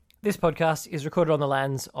This podcast is recorded on the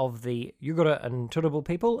lands of the Yugara and Turrbal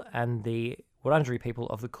people and the Wurundjeri people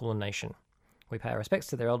of the Kulin Nation. We pay our respects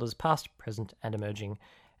to their elders past, present and emerging,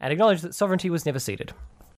 and acknowledge that sovereignty was never ceded.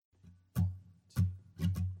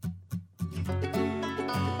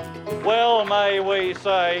 Well may we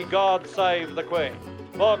say, God save the Queen,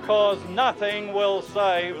 because nothing will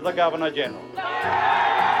save the Governor-General.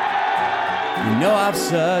 You know I've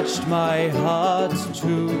searched my heart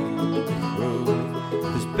to prove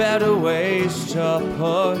there's better ways to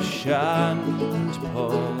push and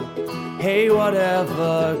pull. Hey,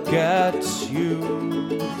 whatever gets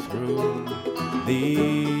you through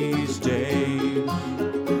these days.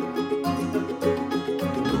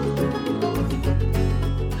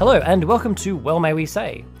 Hello and welcome to Well May We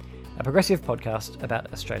Say, a progressive podcast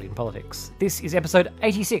about Australian politics. This is episode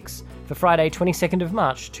 86 for Friday, 22nd of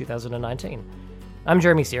March 2019. I'm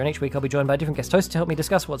Jeremy Sear, and each week I'll be joined by a different guest host to help me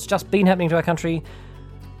discuss what's just been happening to our country,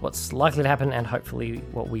 what's likely to happen, and hopefully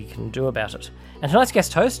what we can do about it. And tonight's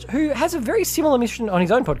guest host, who has a very similar mission on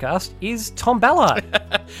his own podcast, is Tom Ballard.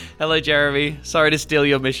 Hello, Jeremy. Sorry to steal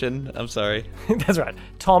your mission. I'm sorry. That's right.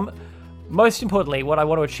 Tom, most importantly, what I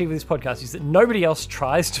want to achieve with this podcast is that nobody else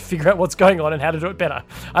tries to figure out what's going on and how to do it better.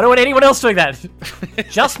 I don't want anyone else doing that.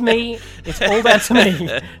 Just me. It's all down to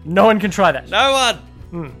me. No one can try that. No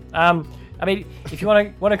one. I mean, if you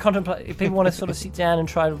want to contemplate, if people want to sort of sit down and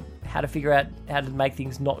try how to figure out how to make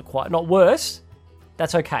things not worse,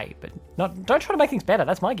 that's okay. But don't try to make things better.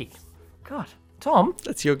 That's my gig. God, Tom.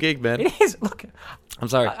 That's your gig, man. It is. Look, I'm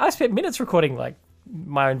sorry. I spent minutes recording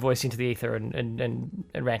my own voice into the ether and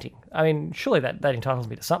ranting. I mean, surely that entitles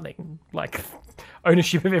me to something, like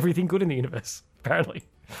ownership of everything good in the universe, apparently.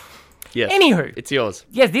 Yes. Anywho. It's yours.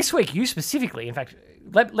 Yeah, this week, you specifically, in fact,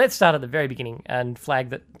 let's start at the very beginning and flag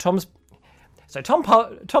that Tom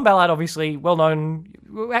Ballard, obviously well known.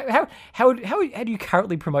 How do you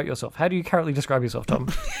currently promote yourself? How do you currently describe yourself, Tom?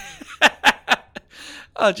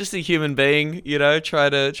 Oh, just a human being, try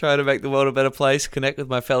to make the world a better place, connect with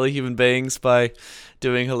my fellow human beings by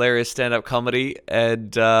doing hilarious stand-up comedy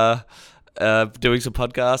and doing some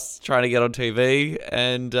podcasts, trying to get on TV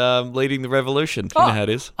and leading the revolution. You know how it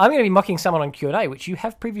is. I'm going to be mocking someone on Q&A, which you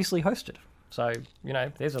have previously hosted. So,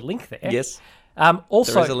 there's a link there. Yes.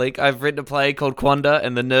 Also, there is a link. I've written a play called Quanda,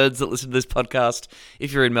 and the nerds that listen to this podcast,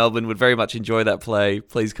 if you're in Melbourne, would very much enjoy that play.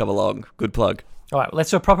 Please come along. Good plug. All right, well, let's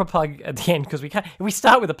do a proper plug at the end, because we can't. If we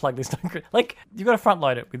start with a plug this time, you've got to front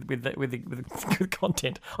load it with the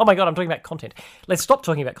content. Oh my god, I'm talking about content. Let's stop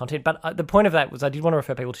talking about content. But the point of that was I did want to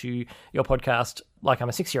refer people to your podcast, Like I'm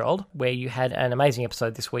a 6-Year-Old, where you had an amazing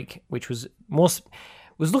episode this week, which was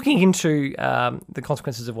looking into the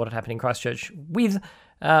consequences of what had happened in Christchurch with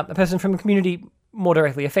a person from a community more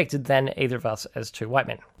directly affected than either of us as two white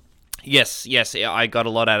men. Yes, I got a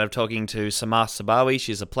lot out of talking to Samar Sabawi.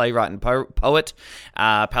 She's a playwright and poet,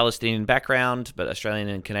 Palestinian background, but Australian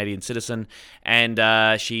and Canadian citizen. And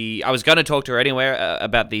I was going to talk to her anyway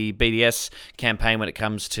about the BDS campaign when it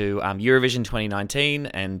comes to Eurovision 2019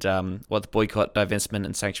 and what the boycott, divestment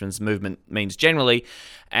and sanctions movement means generally.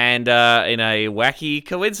 And in a wacky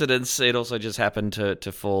coincidence, it also just happened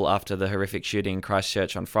to fall after the horrific shooting in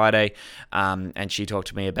Christchurch on Friday. And she talked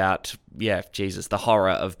to me about, the horror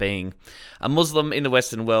of being a Muslim in the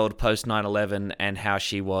Western world post 9/11 and how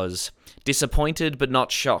she was disappointed but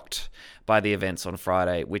not shocked by the events on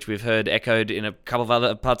Friday, which we've heard echoed in a couple of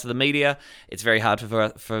other parts of the media. It's very hard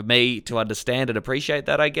for me to understand and appreciate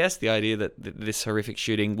that, I guess, the idea that this horrific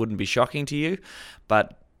shooting wouldn't be shocking to you.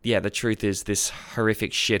 But yeah, the truth is this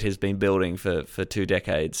horrific shit has been building for 2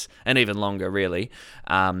 decades and even longer, really.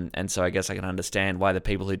 And so I guess I can understand why the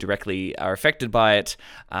people who directly are affected by it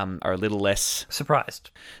are a little less surprised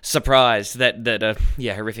that a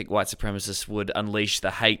horrific white supremacist would unleash the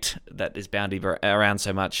hate that is bound to be around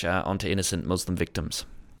so much onto innocent Muslim victims.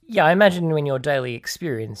 Yeah, I imagine when your daily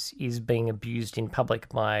experience is being abused in public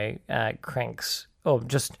by cranks, or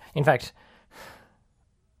just, in fact,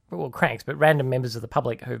 cranks, but random members of the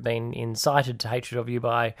public who've been incited to hatred of you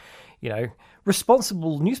by,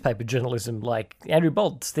 responsible newspaper journalism, like Andrew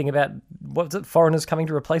Bolt's thing about, what was it, foreigners coming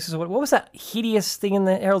to replace us? What was that hideous thing in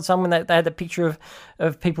the Herald Sun when they had the picture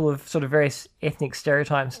of people of sort of various ethnic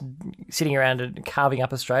stereotypes sitting around and carving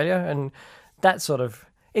up Australia? And that sort of...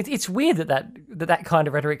 It's weird that kind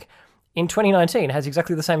of rhetoric in 2019 has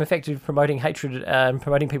exactly the same effect of promoting hatred and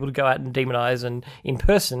promoting people to go out and demonise and, in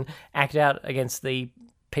person, act out against the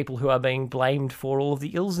people who are being blamed for all of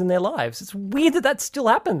the ills in their lives. It's weird that still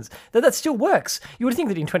happens, that still works. You would think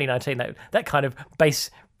that in 2019 that kind of base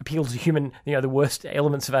appeal to human, the worst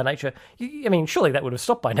elements of our nature, surely that would have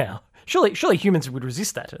stopped by now. Surely humans would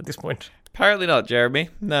resist that at this point. Apparently not, Jeremy.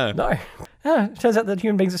 No. It turns out that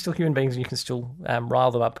human beings are still human beings, and you can still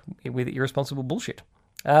rile them up with irresponsible bullshit.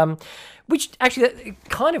 Which actually,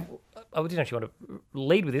 kind of, I didn't actually want to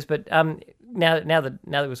lead with this, but now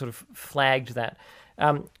that we've sort of flagged that,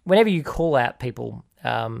 whenever you call out people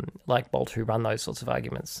like Bolt who run those sorts of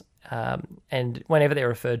arguments, and whenever they're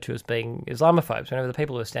referred to as being Islamophobes, whenever the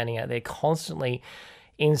people who are standing out, they're constantly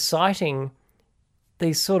inciting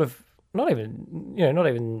these sort of not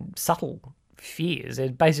even subtle fears. They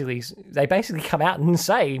basically come out and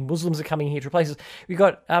say Muslims are coming here to replace us. We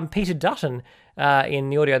got Peter Dutton in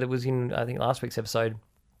the audio that was in, I think, last week's episode,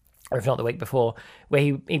 or if not the week before,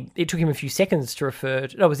 where it took him a few seconds to refer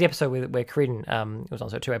to... No, it was the episode where Corinne, it was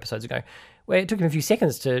also 2 episodes ago, where it took him a few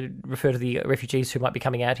seconds to refer to the refugees who might be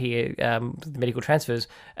coming out here, the medical transfers,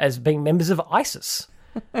 as being members of ISIS.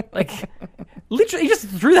 Like, literally, he just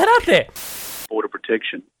threw that out there. Border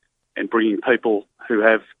protection and bringing people who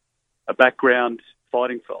have a background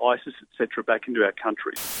fighting for ISIS, etc., back into our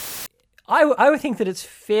country. I would think that it's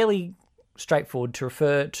fairly straightforward to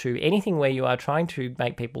refer to anything where you are trying to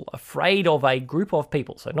make people afraid of a group of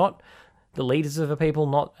people. So not the leaders of a people,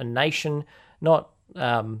 not a nation, not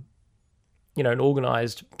an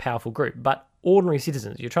organised, powerful group, but ordinary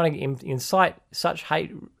citizens. You're trying to incite such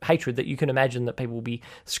hatred that you can imagine that people will be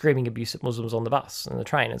screaming abuse at Muslims on the bus and the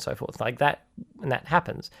train and so forth. Like that, and that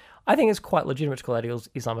happens. I think it's quite legitimate to call that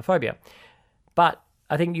Islamophobia. But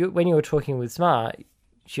I think when you were talking with Smar,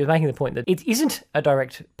 she was making the point that it isn't a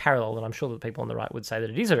direct parallel, and I'm sure that people on the right would say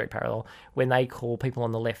that it is a direct parallel when they call people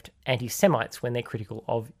on the left anti-Semites when they're critical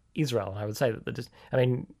of Israel. And I would say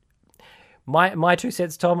that my 2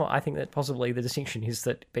 cents, Tom, I think that possibly the distinction is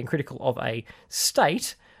that being critical of a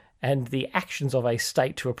state and the actions of a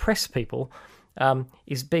state to oppress people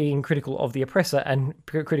is being critical of the oppressor and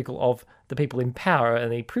critical of the people in power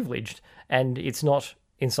and the privileged, and it's not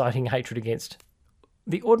inciting hatred against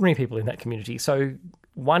the ordinary people in that community. So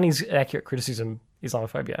one is accurate criticism,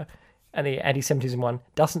 Islamophobia, and the anti-Semitism one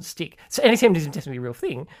doesn't stick. So anti-Semitism is definitely a real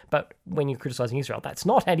thing, but when you're criticising Israel, that's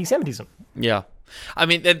not anti-Semitism. Yeah. I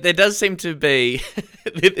mean, there does seem to be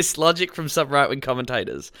this logic from some right-wing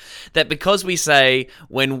commentators that because we say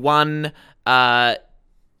when one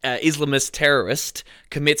Islamist terrorist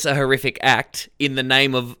commits a horrific act in the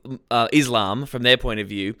name of Islam, from their point of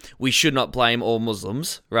view, we should not blame all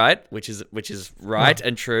Muslims, right? Which is right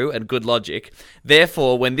and true and good logic.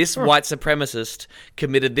 Therefore, when this white supremacist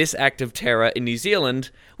committed this act of terror in New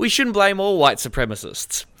Zealand, we shouldn't blame all white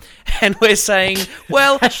supremacists. And we're saying,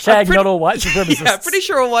 well... Hashtag not all white supremacists. Yeah, pretty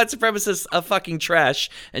sure all white supremacists are fucking trash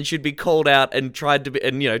and should be called out and tried to be,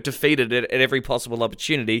 and defeated at every possible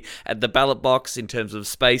opportunity at the ballot box in terms of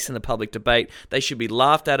space in the public debate. They should be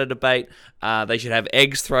laughed at a debate. They should have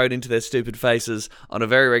eggs thrown into their stupid faces on a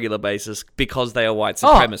very regular basis because they are white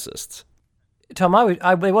supremacists. Tom,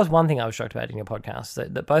 there was one thing I was shocked about in your podcast,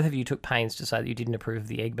 that both of you took pains to say that you didn't approve of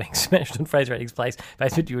the egg being smashed on Fraser Anning's place.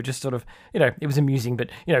 Basically, you were just sort of, it was amusing, but,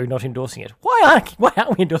 not endorsing it. Why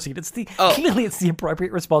aren't we endorsing it? Clearly it's the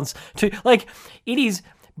appropriate response to, it is...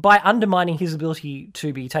 By undermining his ability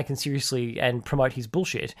to be taken seriously and promote his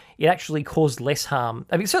bullshit, it actually caused less harm.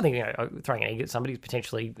 I mean, certainly, throwing an egg at somebody is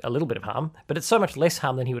potentially a little bit of harm, but it's so much less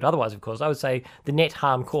harm than he would otherwise have caused. I would say the net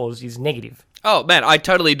harm caused is negative. Oh, man, I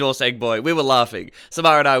totally endorse Egg Boy. We were laughing.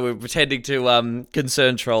 Samara and I were pretending to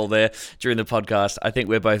concern troll there during the podcast. I think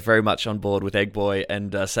we're both very much on board with Egg Boy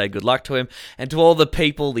and say good luck to him. And to all the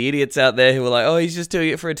people, the idiots out there who are like, oh, he's just doing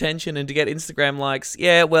it for attention and to get Instagram likes.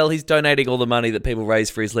 Yeah, well, he's donating all the money that people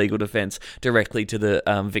raise for his legal defense directly to the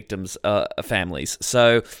victims' families.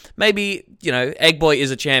 So maybe, Egg Boy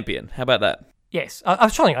is a champion. How about that? Yes, I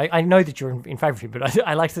was trying. I know that you're in favour of him, but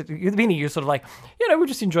I like that. At the beginning, you're sort of like, we're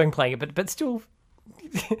just enjoying playing it, but still,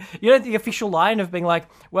 the official line of being like,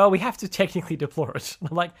 well, we have to technically deplore it. And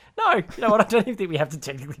I'm like, no, you know what? I don't even think we have to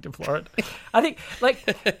technically deplore it. I think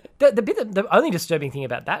the only disturbing thing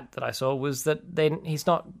about that I saw was that then he's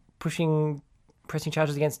not pressing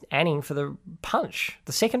charges against Anning for the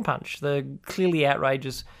second punch, the clearly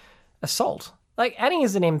outrageous assault. Like Anning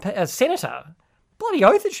is a senator. Bloody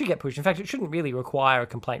oath it should get pushed. In fact, it shouldn't really require a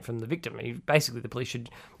complaint from the victim. Basically, the police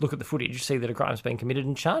should look at the footage, see that a crime's been committed,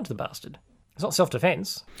 and charge the bastard. It's not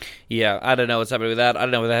self-defense. Yeah, I don't know what's happening with that. I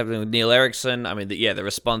don't know what's happening with Neil Erickson. I mean, the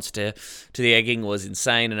response to the egging was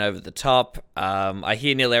insane and over the top. I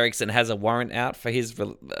hear Neil Erickson has a warrant out for his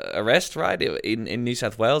arrest, right, in New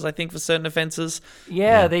South Wales, I think, for certain offences.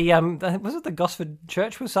 Yeah, was it the Gosford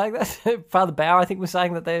Church was saying that? Father Bauer, I think, was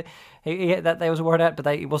saying that there was a warrant out, but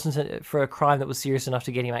it wasn't for a crime that was serious enough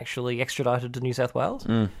to get him actually extradited to New South Wales.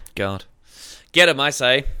 God. Get him, I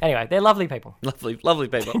say. Anyway, they're lovely people. Lovely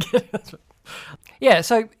people. Yeah,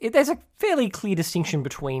 so there's a fairly clear distinction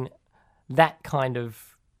between that kind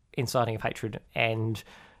of inciting of hatred and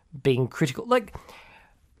being critical. Like,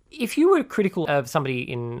 if you were critical of somebody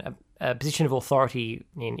in a position of authority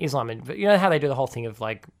in Islam, and you know how they do the whole thing of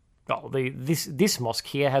like, oh, this mosque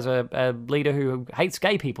here has a leader who hates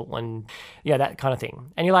gay people, and that kind of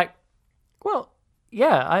thing. And you're like, well,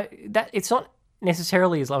 yeah, it's not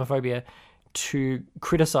necessarily Islamophobia to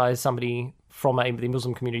criticize somebody from the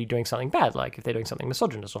Muslim community doing something bad, like if they're doing something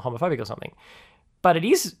misogynist or homophobic or something. But it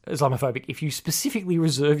is Islamophobic if you specifically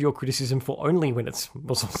reserve your criticism for only when it's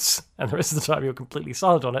Muslims, and the rest of the time you're completely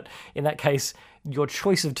silent on it. In that case, your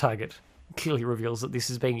choice of target clearly reveals that this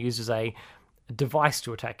is being used as a device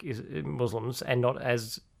to attack Muslims and not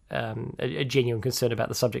as a genuine concern about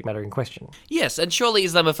the subject matter in question. Yes, and surely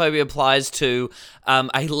Islamophobia applies to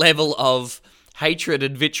a level of hatred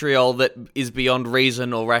and vitriol that is beyond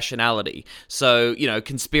reason or rationality. So,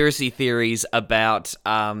 conspiracy theories about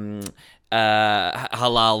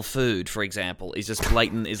halal food, for example, is just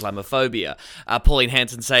blatant Islamophobia. Pauline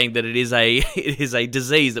Hanson saying that it is a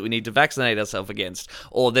disease that we need to vaccinate ourselves against,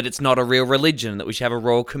 or that it's not a real religion, that we should have a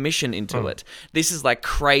royal commission into it. This is like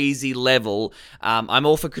crazy level. I'm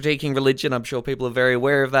all for critiquing religion. I'm sure people are very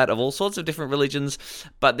aware of that, of all sorts of different religions,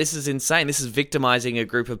 but this is insane. This is victimizing a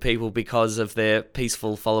group of people because of their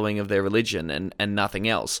peaceful following of their religion and nothing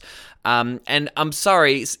else. And I'm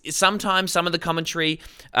sorry, sometimes some of the commentary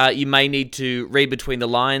you may need to read between the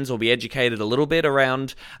lines or be educated a little bit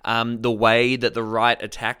around the way that the right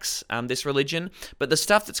attacks this religion. But the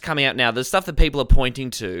stuff that's coming out now, the stuff that people are pointing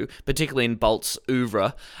to, particularly in Bolt's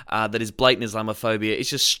oeuvre, that is blatant Islamophobia, is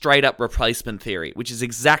just straight up replacement theory, which is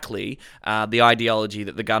exactly the ideology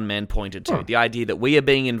that the gunman pointed to. The idea that we are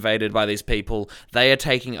being invaded by these people, they are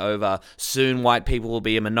taking over, soon white people will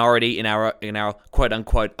be a minority in our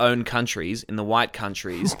quote-unquote own countries, in the white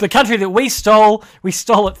countries. The country that we stole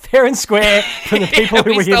it fair and square from the people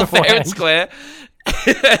who were here beforehand. Fair and square.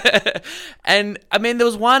 And I mean, there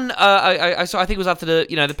was one. I think it was after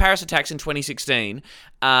the Paris attacks in 2016.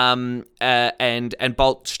 And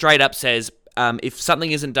Bolt straight up says, if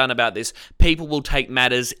something isn't done about this, people will take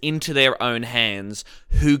matters into their own hands.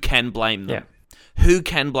 Who can blame them? Yeah. Who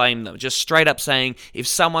can blame them? Just straight up saying, if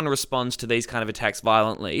someone responds to these kind of attacks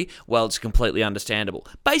violently, well, it's completely understandable.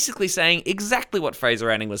 Basically saying exactly what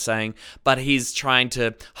Fraser Anning was saying, but he's trying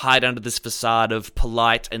to hide under this facade of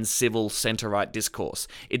polite and civil centre-right discourse.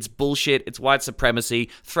 It's bullshit. It's white supremacy.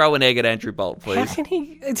 Throw an egg at Andrew Bolt, please. How can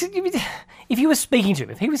he... If you were speaking to him,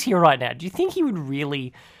 if he was here right now, do you think he would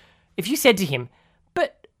really... If you said to him,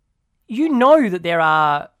 but you know that there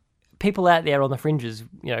are people out there on the fringes,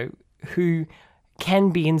 who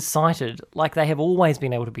can be incited, like they have always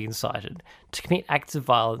been able to be incited, to commit acts of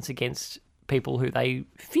violence against people who they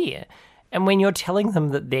fear. And when you're telling them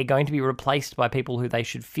that they're going to be replaced by people who they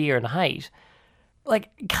should fear and hate,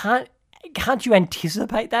 like, can't you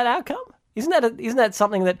anticipate that outcome? Isn't that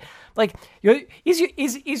something that, like, is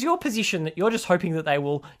your position that you're just hoping that they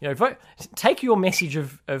will, vote, take your message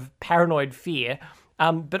of paranoid fear,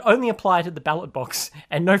 but only apply it at the ballot box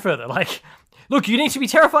and no further? Like, look, you need to be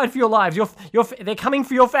terrified for your lives. They're coming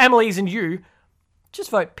for your families, and you just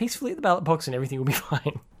vote peacefully at the ballot box, and everything will be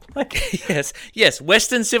fine. Like, yes.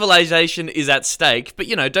 Western civilization is at stake, but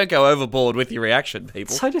don't go overboard with your reaction,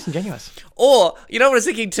 people. So disingenuous. Or what I was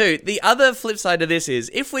thinking too. The other flip side of this is,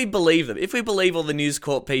 if we believe them, if we believe all the News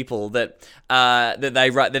Corp people that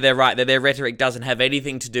they're right, that their rhetoric doesn't have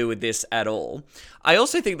anything to do with this at all, I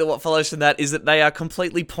also think that what follows from that is that they are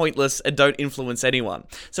completely pointless and don't influence anyone.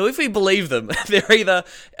 So if we believe them, they're either,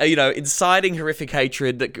 inciting horrific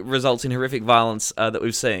hatred that results in horrific violence that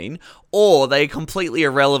we've seen, or they're completely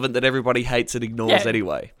irrelevant that everybody hates and ignores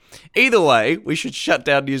anyway. Either way, we should shut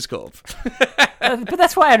down News Corp. But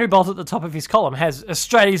that's why Andrew Bolt at the top of his column has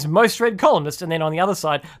Australia's most read columnist, and then on the other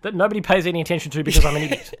side, that nobody pays any attention to because I'm an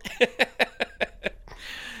idiot.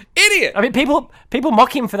 Idiot. I mean, people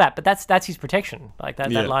mock him for that, but that's his protection. Like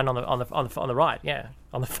that line on the right,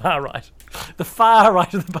 on the far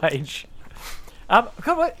right of the page. God,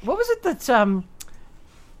 what was it that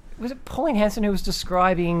was it Pauline Hanson who was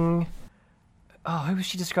describing? Oh, who was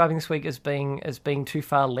she describing this week as being too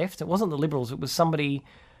far left? It wasn't the Liberals. It was somebody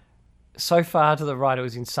so far to the right it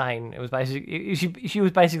was insane. It was basically she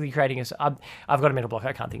was basically creating I've got a mental block.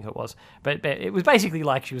 I can't think who it was, but it was basically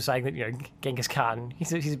like she was saying that Genghis Khan.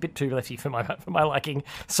 He's a bit too lefty for my liking.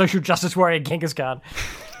 Social justice warrior Genghis Khan.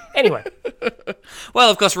 Anyway.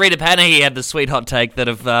 Well, of course, Rita Panahi had the sweet hot take that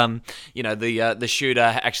of the shooter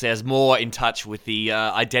actually has more in touch with the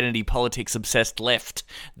identity politics obsessed left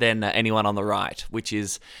than anyone on the right, which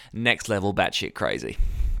is next level batshit crazy.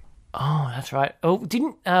 Oh, that's right. Oh,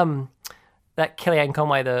 didn't that Kellyanne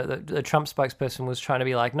Conway, the Trump spokesperson, was trying to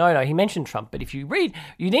be like, no, he mentioned Trump, but if you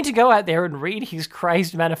need to go out there and read his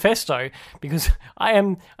crazed manifesto, because I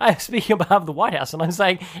am speaking on behalf of the White House, and I'm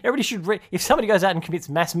saying everybody should read. If somebody goes out and commits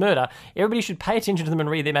mass murder, everybody should pay attention to them and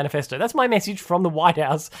read their manifesto. That's my message from the White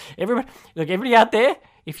House. Everybody out there,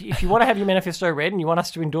 if you want to have your manifesto read and you want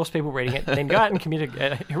us to endorse people reading it, then go out and commit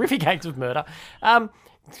a horrific act of murder.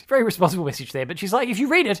 Very responsible message there, but she's like, if you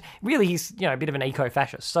read it, really he's a bit of an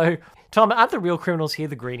eco-fascist. So, Tom, aren't the real criminals here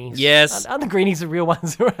the Greenies? Yes. Aren't the Greenies the real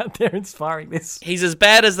ones who are out there inspiring this? He's as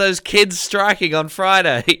bad as those kids striking on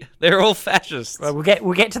Friday. They're all fascists. Well,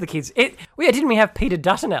 we'll get to the kids. Didn't we have Peter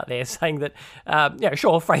Dutton out there saying that,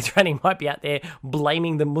 sure, Fraser Anning might be out there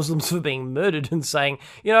blaming the Muslims for being murdered and saying,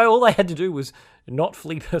 all they had to do was not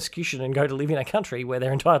flee persecution and go to live in a country where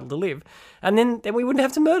they're entitled to live, and then we wouldn't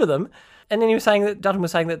have to murder them. And then Dutton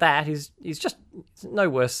was saying that is just no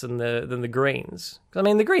worse than the Greens. I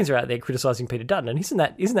mean, the Greens are out there criticising Peter Dutton, and isn't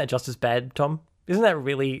that just as bad, Tom? Isn't that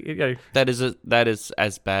really? That is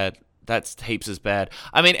as bad. That's heaps as bad.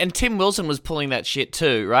 I mean, and Tim Wilson was pulling that shit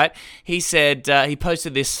too, right? He said, he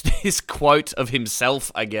posted this quote of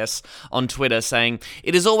himself, I guess, on Twitter saying,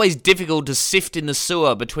 "It is always difficult to sift in the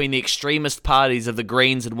sewer between the extremist parties of the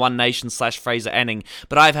Greens and One Nation / Fraser Anning,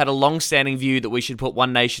 but I've had a long-standing view that we should put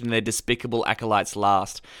One Nation and their despicable acolytes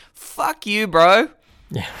last." Fuck you, bro.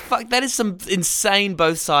 Yeah. Fuck, that is some insane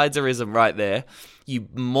both sides-erism right there. You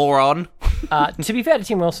moron. To be fair to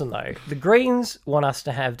Tim Wilson, though, the Greens want us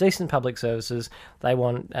to have decent public services. They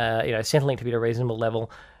want, Centrelink to be at a reasonable level.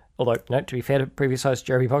 Although, to be fair to previous host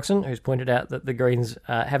Jeremy Boxon, who's pointed out that the Greens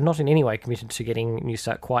have not in any way committed to getting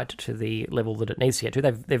Newstart quite to the level that it needs to get to.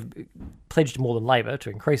 They've pledged more than Labor to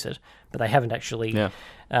increase it, but they haven't actually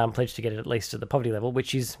pledged to get it at least to the poverty level,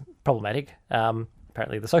 which is problematic.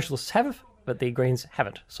 Apparently the Socialists have, but the Greens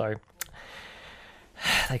haven't. So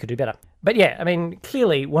they could do better. But yeah, I mean,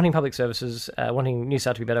 clearly wanting public services, wanting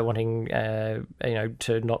Newstart to be better, wanting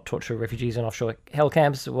to not torture refugees in offshore hell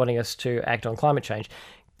camps, wanting us to act on climate change.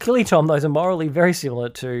 Clearly, Tom, those are morally very similar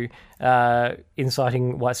to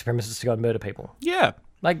inciting white supremacists to go and murder people. Yeah.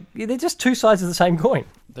 Like, they're just two sides of the same coin.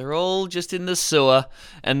 They're all just in the sewer,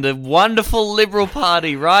 and the wonderful Liberal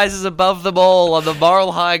Party rises above them all on the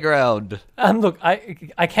moral high ground. Look, I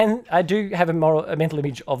do have a mental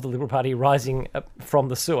image of the Liberal Party rising up from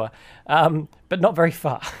the sewer, but not very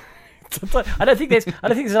far. I don't think there's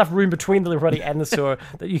enough room between the Liberal Party and the sewer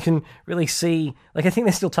that you can really see. Like, I think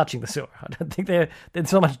they're still touching the sewer. I don't think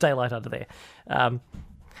there's not much daylight under there.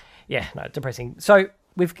 Depressing. So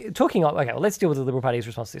we're talking. Okay, well, let's deal with the Liberal Party's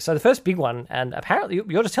response to this. So the first big one, and apparently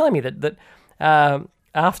you're just telling me that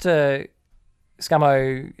after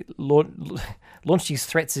ScoMo launched his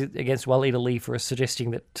threats against Walid Ali for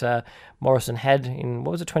suggesting that Morrison had in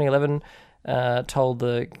 2011. Told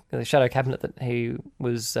the shadow cabinet that he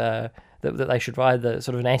was that they should ride the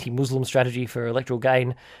sort of an anti-Muslim strategy for electoral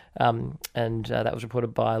gain, and that was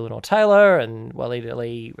reported by Lenore Taylor, and Walid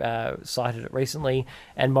Ali cited it recently,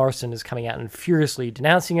 and Morrison is coming out and furiously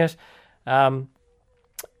denouncing it,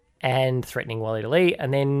 and threatening Walid Ali,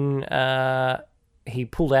 and then he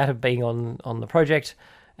pulled out of being on the project,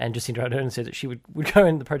 and Jacinda Ardern said that she would go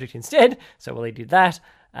in the project instead, so Walid did that.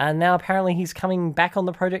 And now apparently he's coming back on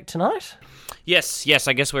the project tonight. Yes.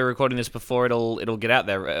 I guess we're recording this before it'll get out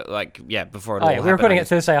there. Before it'll. We're recording it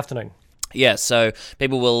Thursday afternoon. Yeah, so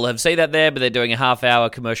people will have seen that there, but they're doing a half-hour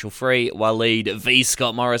commercial-free Walid v.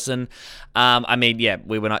 Scott Morrison. You and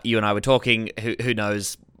I were talking. Who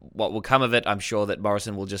knows what will come of it? I'm sure that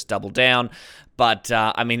Morrison will just double down. But,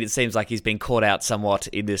 it seems like he's been caught out somewhat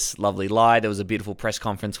in this lovely lie. There was a beautiful press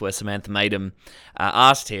conference where Samantha Maidem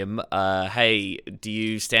asked him, hey, do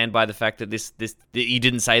you stand by the fact that this you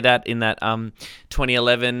didn't say that in that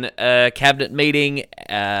 2011 cabinet meeting?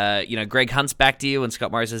 Greg Hunt's backed you, and Scott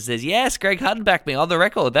Morrison says, yes, Greg Hunt backed me on the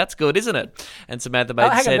record. That's good, isn't it? And Samantha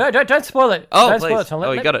Maidem said... No, don't spoil it. Oh, don't please. Spoil it,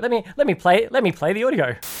 Tom. You got it. Let me play the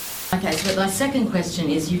audio. Okay, so my second question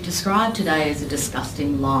is, you've described today as a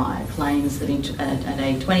disgusting lie, claims that at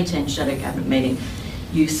a 2010 Shadow Cabinet meeting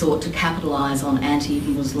you sought to capitalise on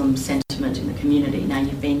anti-Muslim sentiment in the community. Now,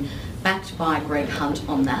 you've been backed by Greg Hunt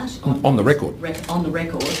on that. On the record. On the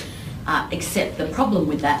record, except the problem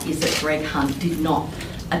with that is that Greg Hunt did not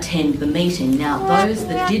attend the meeting. Now, those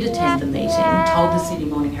that did attend the meeting told the Sydney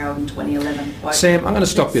Morning Herald in 2011... Quote, Sam, I'm going to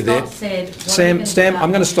stop you there. Sam,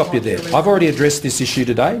 I'm going to stop you there. I've already addressed this issue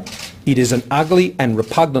today. It is an ugly and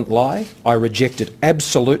repugnant lie. I reject it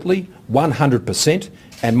absolutely, 100%,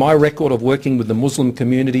 and my record of working with the Muslim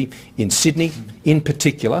community in Sydney, in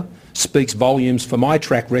particular, speaks volumes for my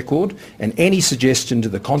track record, and any suggestion to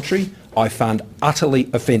the contrary I find utterly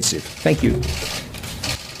offensive. Thank you.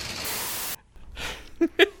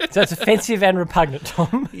 So it's offensive and repugnant,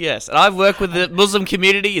 Tom. Yes, and I've worked with the Muslim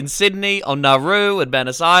community in Sydney, on Nauru, and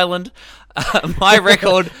Manus Island. My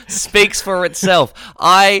record speaks for itself.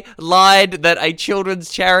 I lied that a children's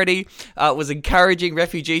charity was encouraging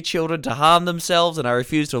refugee children to harm themselves, and I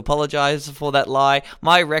refuse to apologise for that lie.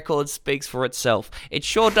 My record speaks for itself. It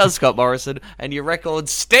sure does, Scott Morrison, and your record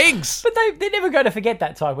stinks. But they're never going to forget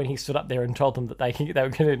that time when he stood up there and told them that they were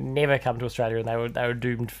going to never come to Australia and they were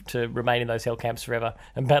doomed to remain in those hell camps forever,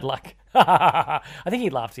 and bad luck. I think he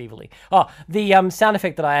laughed evilly. Oh, the sound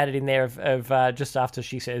effect that I added in there of just after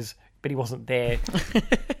she says, but he wasn't there.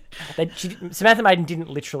 Samantha Maiden didn't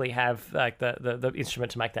literally have like the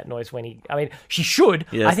instrument to make that noise when he... I mean, she should.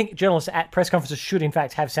 Yes. I think journalists at press conferences should, in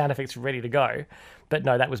fact, have sound effects ready to go. But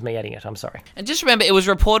no, that was me adding it. I'm sorry. And just remember, it was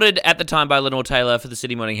reported at the time by Lenore Taylor for the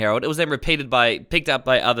Sydney Morning Herald. It was then picked up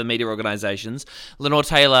by other media organisations. Lenore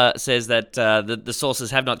Taylor says that the sources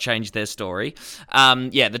have not changed their story.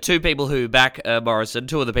 The two people who back Morrison,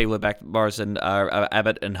 two of the people who back Morrison are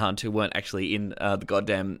Abbott and Hunt, who weren't actually in the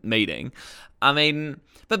goddamn meeting. I mean,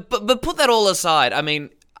 but put that all aside. I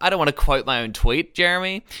mean, I don't want to quote my own tweet,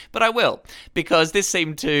 Jeremy, but I will, because this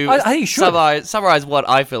seemed to summarize what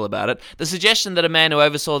I feel about it. The suggestion that a man who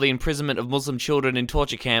oversaw the imprisonment of Muslim children in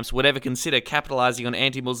torture camps would ever consider capitalizing on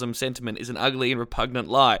anti-Muslim sentiment is an ugly and repugnant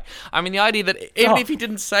lie. I mean, the idea that even if he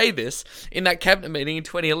didn't say this in that cabinet meeting in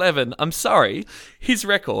 2011, I'm sorry, his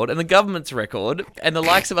record and the government's record and the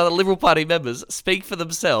likes of other Liberal Party members speak for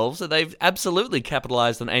themselves, that they've absolutely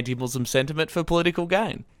capitalized on anti-Muslim sentiment for political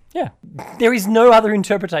gain. Yeah. There is no other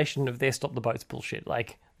interpretation of their Stop the Boats bullshit.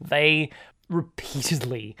 Like, they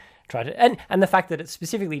repeatedly try to... And the fact that it's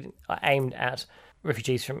specifically aimed at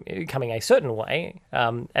refugees from coming a certain way,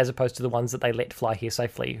 as opposed to the ones that they let fly here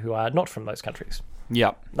safely who are not from those countries.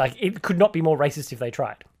 Yeah. Like, it could not be more racist if they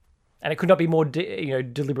tried. And it could not be more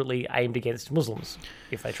deliberately aimed against Muslims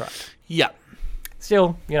if they tried. Yeah.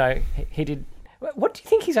 Still, he did... What do you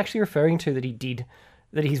think he's actually referring to that he did,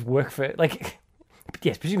 that his work for... Like...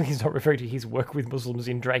 Yes, presumably he's not referring to his work with Muslims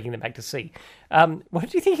in dragging them back to sea. What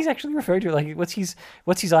do you think he's actually referring to? Like, what's his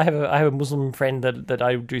I have a Muslim friend that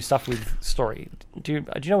I do stuff with story. Do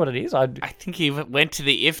you know what it is? I think he went to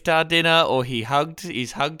the iftar dinner, or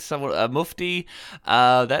he's hugged someone, a mufti.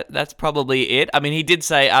 That's probably it. I mean, he did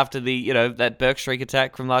say after the that Burke Street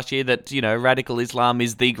attack from last year that radical Islam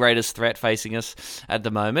is the greatest threat facing us at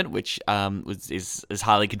the moment, which is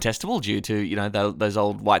highly contestable due to those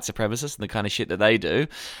old white supremacists and the kind of shit that they do.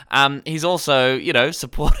 He's also,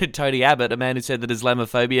 supported Tony Abbott, a man who said that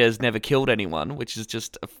Islamophobia has never killed anyone, which is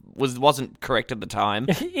just wasn't correct at the time.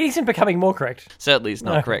 It isn't becoming more correct. Certainly, it's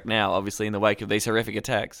not correct now. Obviously, in the wake of these horrific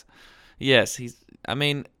attacks. Yes,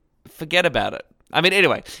 forget about it. I mean,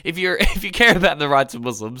 anyway, if you care about the rights of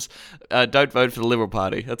Muslims, don't vote for the Liberal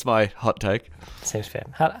Party. That's my hot take. Seems fair.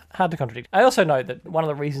 Hard to contradict. I also know that one of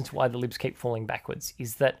the reasons why the Libs keep falling backwards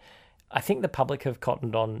is that I think the public have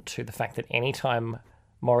cottoned on to the fact that anytime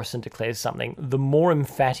Morrison declares something, the more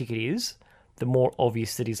emphatic it is, the more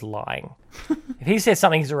obvious that he's lying. If he says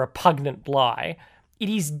something is a repugnant lie, it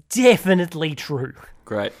is definitely true.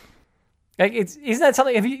 Great. Like, isn't that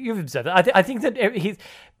something you've observed? I think that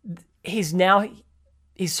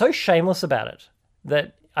he's so shameless about it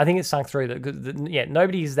that I think it's sunk through that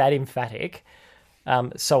nobody is that emphatic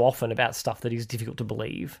so often about stuff that is difficult to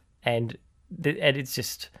believe, and it's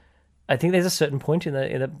just... I think there's a certain point in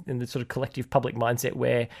the sort of collective public mindset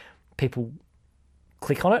where people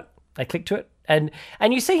click on it, they click to it, and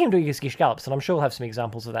you see him doing his gish gallops, and I'm sure we'll have some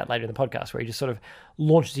examples of that later in the podcast, where he just sort of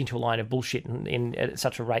launches into a line of bullshit at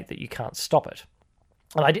such a rate that you can't stop it.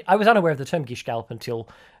 And I was unaware of the term gish gallop until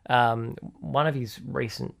one of his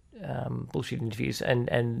recent bullshit interviews,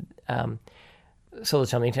 and saw the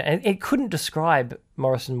term on the internet, and it couldn't describe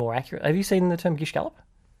Morrison more accurately. Have you seen the term gish gallop?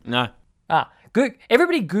 No.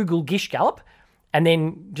 Everybody Google gish gallop, and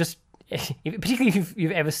then just, particularly if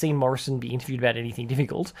you've ever seen Morrison be interviewed about anything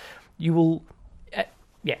difficult, you will,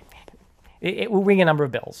 it will ring a number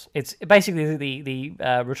of bells. It's basically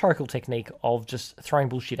the rhetorical technique of just throwing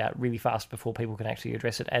bullshit out really fast before people can actually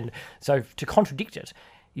address it. And so to contradict it,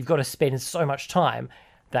 you've got to spend so much time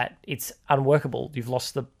that it's unworkable. You've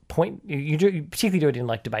lost the point. You particularly do it in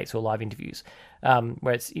like debates or live interviews,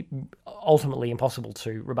 where it's ultimately impossible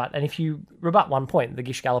to rebut. And if you rebut one point, the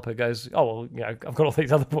gish galloper goes, "Oh well, I've got all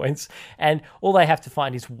these other points," and all they have to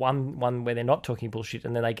find is one where they're not talking bullshit,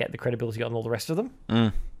 and then they get the credibility on all the rest of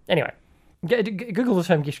them. Anyway, Google the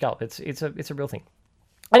term gish gallop. It's a real thing.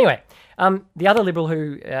 Anyway, the other Liberal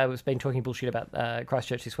who has been talking bullshit about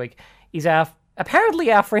Christchurch this week is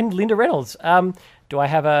apparently our friend Linda Reynolds. Do I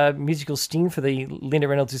have a musical sting for the Linda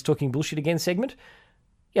Reynolds is talking bullshit again segment?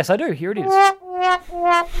 Yes, I do. Here it is.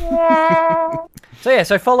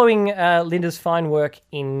 So following Linda's fine work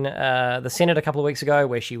in the Senate a couple of weeks ago,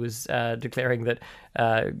 where she was declaring that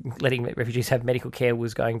letting refugees have medical care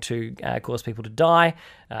was going to cause people to die,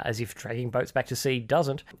 as if dragging boats back to sea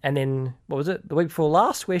doesn't. And then, what was it, the week before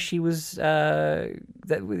last, where she was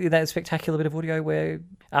that spectacular bit of audio where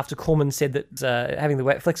after Cormann said that having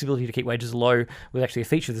the flexibility to keep wages low was actually a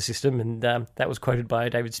feature of the system, and that was quoted by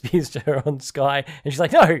David Spears to her on Sky, and she's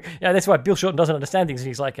like, no, that's why Bill Shorten doesn't understand things, and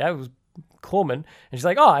he's like, it was Cormann, and she's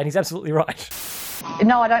like, and he's absolutely right.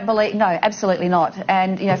 No, I don't believe. No, absolutely not.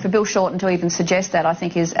 And for Bill Shorten to even suggest that, I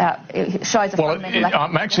think it shows a fundamental lack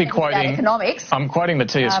I'm actually quoting economics. I'm quoting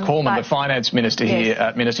Matthias Cormann, the finance minister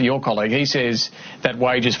here, Minister, your colleague. He says that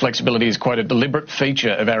wages flexibility is quite a deliberate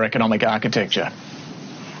feature of our economic architecture.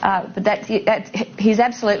 But he's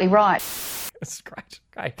absolutely right. That's great.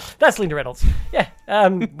 That's Linda Reynolds. Yeah,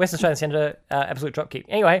 Western Australian Senator, absolute dropkick.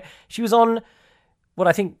 Anyway, she was on what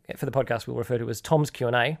I think for the podcast we'll refer to as Tom's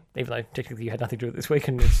Q&A, even though technically you had nothing to do with it this week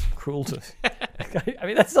and it's cruel to... I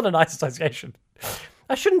mean, that's not a nice association.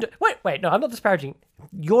 I shouldn't... Wait, no, I'm not disparaging.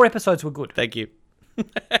 Your episodes were good. Thank you.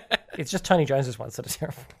 It's just Tony Jones's ones that are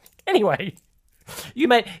terrible. Anyway, you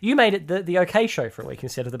made it the okay show for a week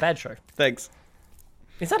instead of the bad show. Thanks.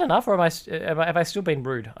 Is that enough, or have I still been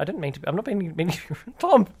rude? I didn't mean to. I'm not being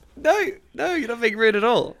Tom. No, you're not being rude at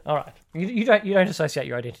all. All right, you don't associate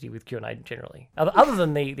your identity with Q&A generally, other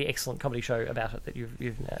than the excellent comedy show about it that you're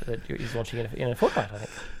launching in a fortnight, I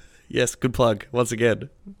think. Yes, good plug once again.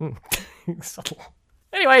 Subtle.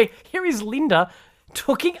 Anyway, here is Linda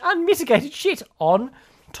talking unmitigated shit on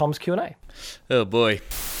Tom's Q&A. Oh boy.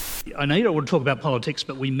 I know you don't want to talk about politics,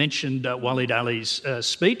 but we mentioned Waleed Ali's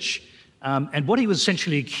speech. And what he was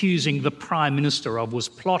essentially accusing the Prime Minister of was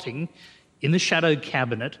plotting in the shadow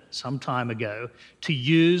cabinet some time ago to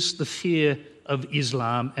use the fear of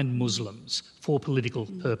Islam and Muslims for political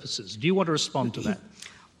purposes. Do you want to respond to that?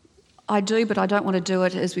 I do, but I don't want to do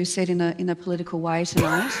it, as we've said, in a political way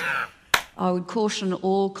tonight. I would caution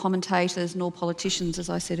all commentators and all politicians,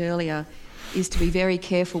 as I said earlier, is to be very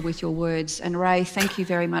careful with your words. And Ray, thank you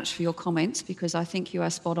very much for your comments, because I think you are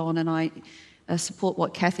spot on, and I support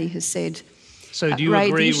what Cathy has said. So do you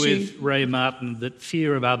agree with Ray Martin that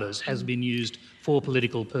fear of others has been used for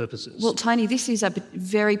political purposes? Well, Tony, this is a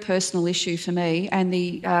very personal issue for me, and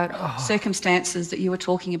the circumstances that you were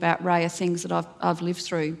talking about, Ray, are things that I've lived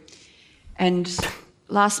through. And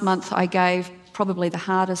last month I gave probably the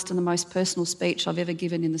hardest and the most personal speech I've ever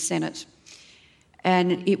given in the Senate.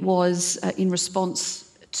 And it was in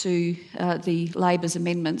response to the Labor's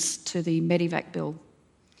amendments to the Medivac bill.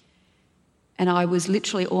 And I was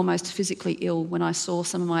literally almost physically ill when I saw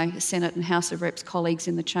some of my Senate and House of Reps colleagues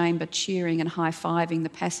in the chamber cheering and high-fiving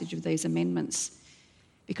the passage of these amendments,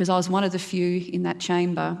 because I was one of the few in that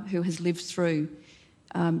chamber who has lived through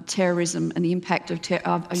terrorism and the impact of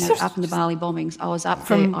up in the Bali bombings. I was up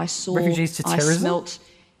there, I saw, refugees to terrorism? I smelt,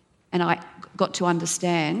 and I got to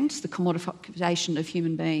understand the commodification of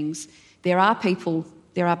human beings. There are people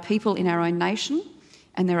in our own nation,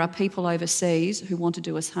 and there are people overseas who want to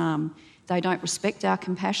do us harm. They don't respect our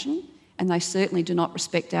compassion, and they certainly do not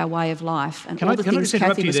respect our way of life. And can I just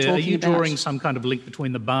interrupt you there? Are you drawing some kind of link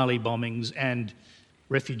between the Bali bombings and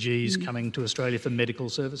refugees coming to Australia for medical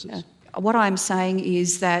services? What I'm saying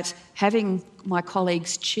is that having my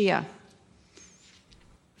colleagues cheer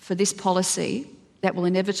for this policy that will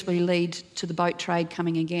inevitably lead to the boat trade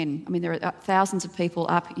coming again. I mean, there are thousands of people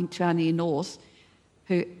up in Taranaki North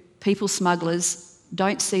who people smugglers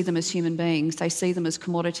don't see them as human beings, they see them as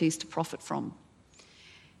commodities to profit from.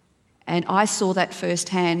 And I saw that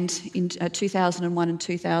firsthand in 2001 and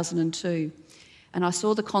 2002. And I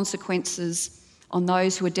saw the consequences on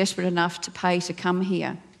those who were desperate enough to pay to come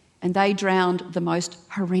here. And they drowned the most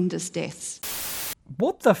horrendous deaths.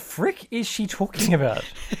 What the frick is she talking about?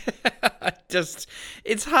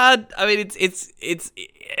 It's hard. I mean, it's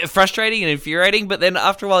frustrating and infuriating, but then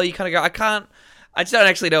after a while you kind of go, I just don't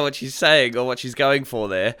actually know what she's saying or what she's going for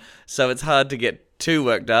there, so it's hard to get too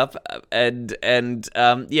worked up. And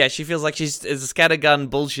she feels like it's a scattergun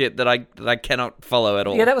bullshit that I cannot follow at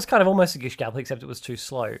all. Yeah, that was kind of almost a gish gabble, except it was too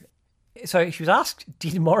slow. So she was asked,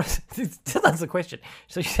 did Morrison... That's the question.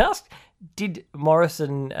 So she's asked, did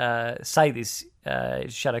Morrison say this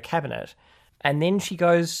shadow cabinet? And then she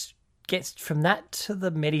gets from that to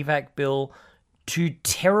the Medivac bill to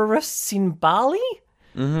terrorists in Bali?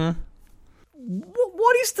 Mm-hmm.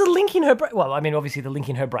 What is the link in her brain? Well, I mean, obviously the link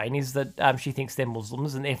in her brain is that she thinks they're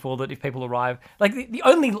Muslims, and therefore that if people arrive... Like, the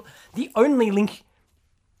only link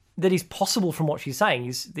that is possible from what she's saying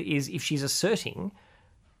is if she's asserting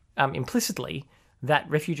implicitly that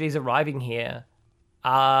refugees arriving here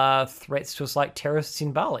are threats to us like terrorists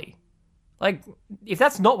in Bali. Like, if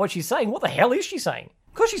that's not what she's saying, what the hell is she saying?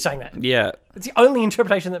 Of course she's saying that. Yeah. It's the only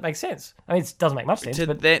interpretation that makes sense. I mean, it doesn't make much sense,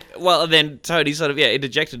 but... Then Tony sort of,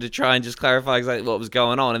 interjected to try and just clarify exactly what was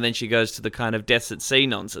going on, and then she goes to the kind of deaths at sea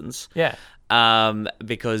nonsense. Yeah.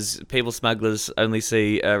 Because people smugglers only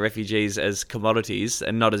see refugees as commodities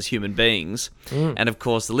and not as human beings. And of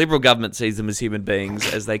course, the Liberal government sees them as human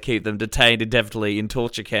beings as they keep them detained indefinitely in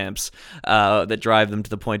torture camps that drive them to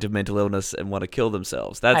the point of mental illness and want to kill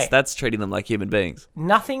themselves. That's treating them like human beings.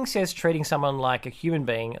 Nothing says treating someone like a human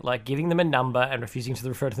being like giving them a number and refusing to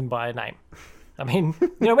refer to them by a name. I mean,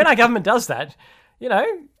 when our government does that,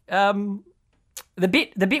 the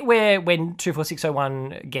bit where when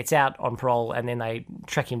 24601 gets out on parole and then they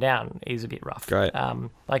track him down is a bit rough. Great.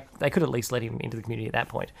 They could at least let him into the community at that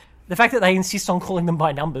point. The fact that they insist on calling them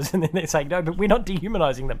by numbers and then they're saying, no, but we're not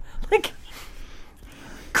dehumanising them. Like,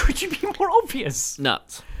 could you be more obvious?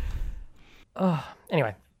 Nuts.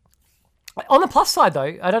 Anyway, on the plus side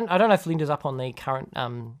though, I don't know if Linda's up on the current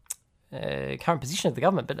position of the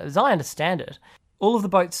government, but as I understand it, all of the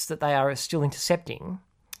boats that they are still intercepting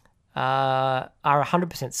are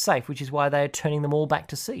 100% safe, which is why they are turning them all back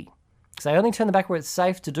to sea. Because they only turn them back where it's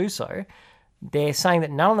safe to do so. They're saying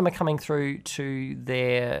that none of them are coming through to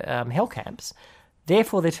their hell camps.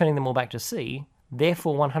 Therefore, they're turning them all back to sea.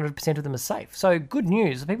 Therefore, 100% of them are safe. So, good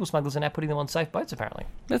news. The people smugglers are now putting them on safe boats, apparently.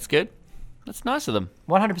 That's good. That's nice of them.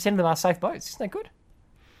 100% of them are safe boats. Isn't that good?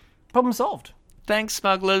 Problem solved. Thanks,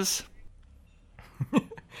 smugglers.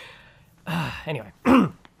 Anyway.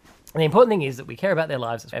 The important thing is that we care about their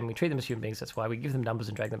lives and we treat them as human beings. That's why we give them numbers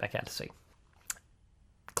and drag them back out to sea.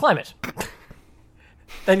 Climate.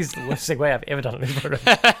 That is the worst segue I've ever done on this program.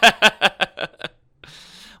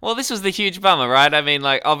 Well, this was the huge bummer, right? I mean,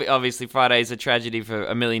 like, obviously Friday is a tragedy for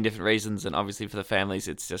a million different reasons, and obviously for the families,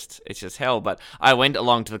 it's just hell. But I went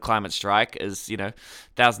along to the climate strike as,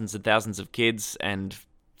 thousands and thousands of kids and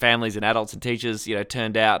families and adults and teachers,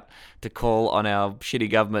 turned out to call on our shitty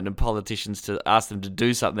government and politicians to ask them to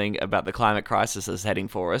do something about the climate crisis that's heading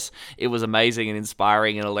for us. It was amazing and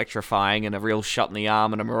inspiring and electrifying and a real shot in the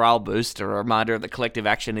arm and a morale boost, a reminder that collective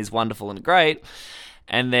action is wonderful and great.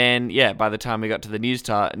 And then, by the time we got to the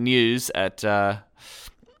news at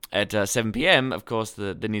 7 p.m, of course,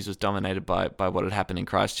 the news was dominated by what had happened in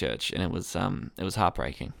Christchurch, and it was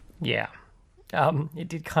heartbreaking. Yeah, it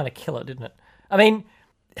did kind of kill it, didn't it? I mean,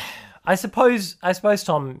 I suppose,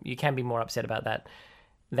 Tom, you can be more upset about that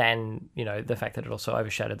than, the fact that it also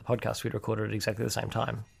overshadowed the podcast we'd recorded at exactly the same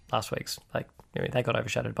time last week's. Like, they got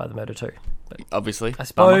overshadowed by the murder too. But obviously. I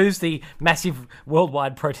suppose the massive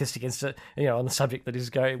worldwide protest against it, on the subject that is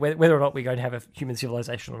going, whether or not we're going to have a human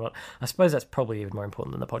civilization or not, I suppose that's probably even more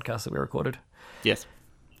important than the podcast that we recorded. Yes.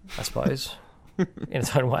 I suppose, in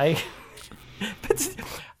its own way. But,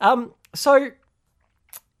 so...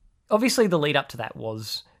 Obviously, the lead up to that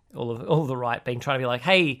was all of the right being trying to be like,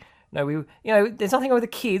 hey, no, there's nothing wrong with the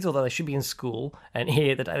kids, although they should be in school. And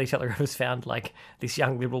here, the Daily Telegraph has found like this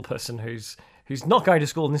young Liberal person who's not going to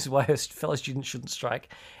school, and this is why her fellow students shouldn't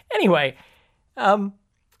strike. Anyway, but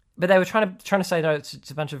they were trying to say no. It's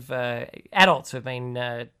a bunch of adults who have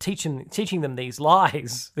been teaching them these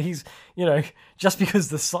lies. These, just because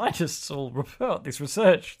the scientists will report this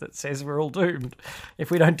research that says we're all doomed if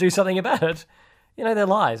we don't do something about it. They're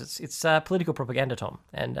lies. It's political propaganda, Tom.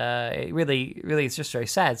 And it really, it's just very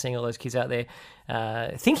sad seeing all those kids out there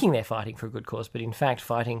thinking they're fighting for a good cause, but in fact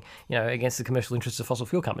fighting, against the commercial interests of fossil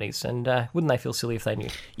fuel companies. And wouldn't they feel silly if they knew?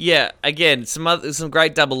 Yeah, again, some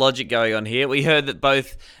great double logic going on here. We heard that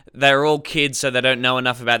both they're all kids, so they don't know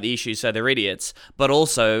enough about the issue, so they're idiots. But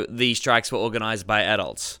also, these strikes were organised by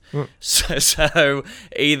adults. So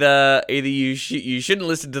either you shouldn't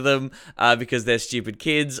listen to them because they're stupid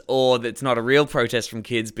kids, or it's not a real protest from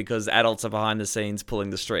kids because adults are behind the scenes pulling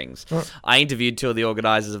the strings. I interviewed two of the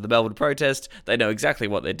organisers of the Melbourne protest. They know exactly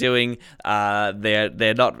what they're doing.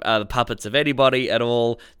 They're not the puppets of anybody at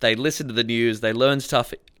all. They listen to the news. They learn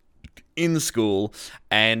stuff in school,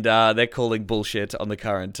 and they're calling bullshit on the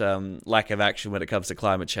current lack of action when it comes to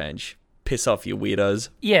climate change. Piss off, you weirdos.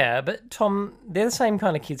 Yeah, but Tom, they're the same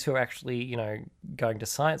kind of kids who are actually, going to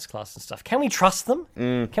science class and stuff. Can we trust them?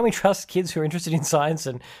 Can we trust kids who are interested in science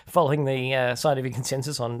and following the scientific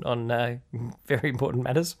consensus on very important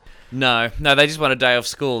matters? No, they just want a day off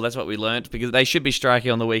school. That's what we learnt, because they should be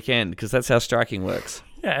striking on the weekend, because that's how striking works.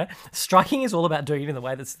 Yeah, striking is all about doing it in the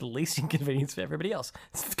way that's the least inconvenience for everybody else.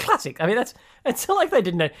 It's classic. I mean, it's not like they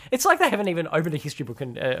didn't know. It's like they haven't even opened a history book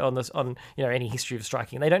on any history of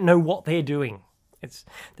striking. They don't know what they're doing. They're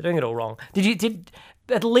doing it all wrong. Did you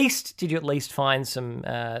at least find some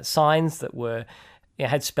signs that were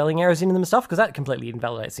had spelling errors in them and stuff, because that completely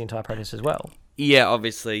invalidates the entire protest as well. Yeah,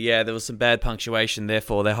 obviously, yeah, there was some bad punctuation,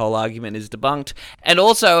 therefore their whole argument is debunked. And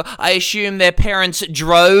also, I assume their parents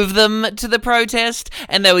drove them to the protest,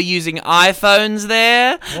 and they were using iPhones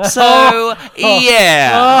there. So,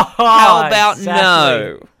 yeah. How about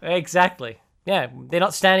no? Exactly. Yeah, they're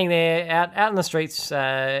not standing there out in the streets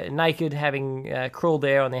naked, having crawled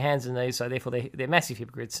there on their hands and knees, so therefore they're massive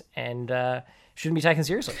hypocrites and shouldn't be taken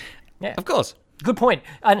seriously. Yeah, of course. Good point.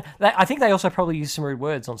 And I think they also probably use some rude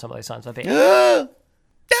words on some of those signs, I bet.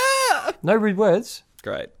 No rude words.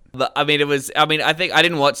 Great. But, I think I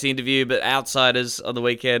didn't watch the interview, but Outsiders on the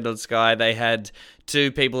weekend on Sky, they had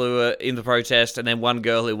two people who were in the protest and then one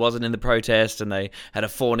girl who wasn't in the protest, and they had a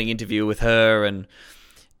fawning interview with her. And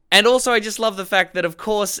also, I just love the fact that, of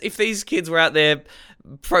course, if these kids were out there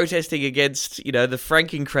protesting against, the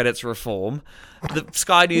franking credits reform, the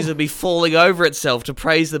Sky News would be falling over itself to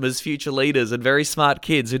praise them as future leaders and very smart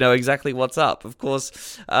kids who know exactly what's up. Of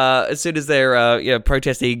course, as soon as they're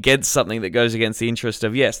protesting against something that goes against the interest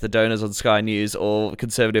of, yes, the donors on Sky News or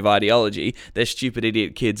conservative ideology, they're stupid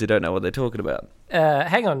idiot kids who don't know what they're talking about.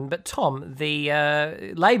 Hang on, but Tom, the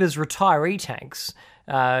Labor's retiree tax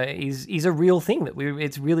is a real thing that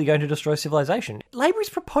it's really going to destroy civilization. Labor is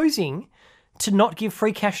proposing to not give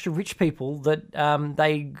free cash to rich people that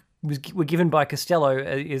they were given by Costello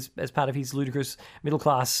as part of his ludicrous middle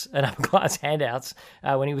class and upper class handouts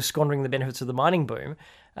when he was squandering the benefits of the mining boom.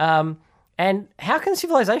 And how can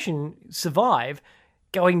civilization survive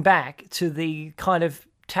going back to the kind of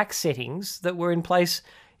tax settings that were in place,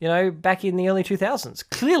 back in the early 2000s?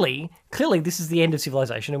 Clearly, this is the end of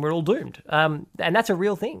civilization and we're all doomed. And that's a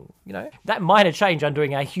real thing, That minor change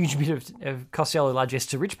undoing a huge bit of Costello largesse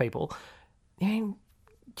to rich people. I mean,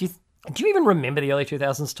 do you even remember the early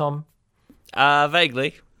 2000s, Tom?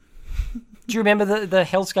 Vaguely. Do you remember the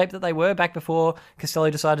hellscape that they were back before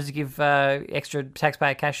Costello decided to give extra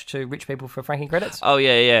taxpayer cash to rich people for franking credits? Oh,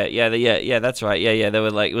 yeah, that's right. Yeah, they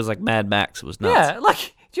were it was like Mad Max. It was nuts.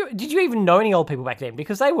 Yeah, did you even know any old people back then?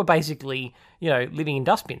 Because they were basically, living in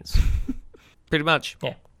dustbins. Pretty much.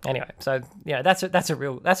 Yeah. Anyway, so that's a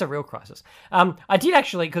real crisis. I did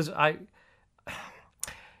actually, because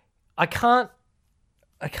I can't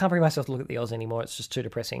bring myself to look at the Oz anymore. It's just too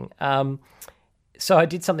depressing. So I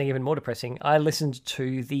did something even more depressing. I listened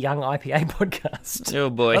to the Young IPA podcast. Oh,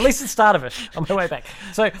 boy. At least the start of it on my way back.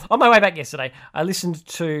 So on my way back yesterday, I listened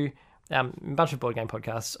to a bunch of board game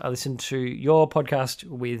podcasts. I listened to your podcast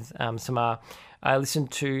with Samar. I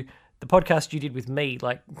listened to the podcast you did with me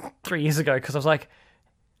 3 years ago because I was like,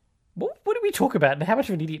 what did we talk about and how much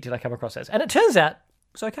of an idiot did I come across as? And it turns out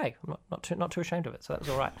it's okay. I'm not too ashamed of it, so that was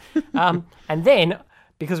all right. And then,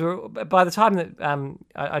 because by the time that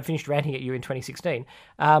I'd finished ranting at you in 2016,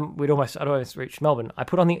 I'd almost reached Melbourne. I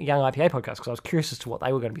put on the Young IPA podcast because I was curious as to what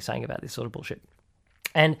they were going to be saying about this sort of bullshit.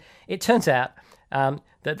 And it turns out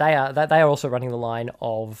that they are also running the line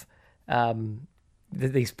of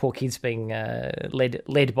these poor kids being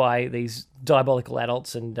led by these diabolical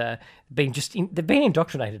adults and they've been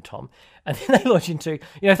indoctrinated, Tom. And then they launch into,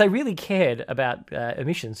 if they really cared about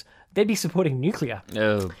emissions, they'd be supporting nuclear.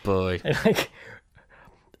 Oh boy.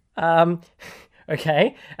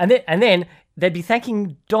 Okay, and then they'd be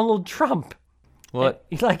thanking Donald Trump. What? And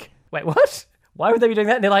he's like, wait, what? Why would they be doing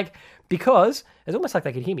that? And they're like, because it's almost like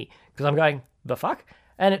they could hear me because I'm going, the fuck?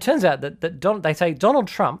 And it turns out that they say Donald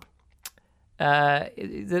Trump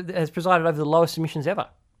has presided over the lowest emissions ever.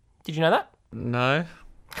 Did you know that? No.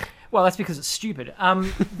 Well, that's because it's stupid.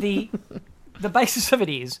 The basis of it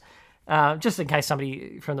is, just in case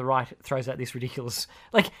somebody from the right throws out this ridiculous,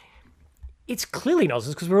 it's clearly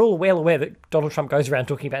nonsense because we're all well aware that Donald Trump goes around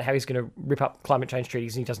talking about how he's going to rip up climate change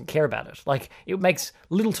treaties and he doesn't care about it. It makes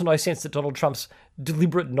little to no sense that Donald Trump's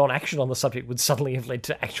deliberate non-action on the subject would suddenly have led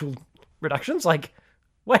to actual reductions.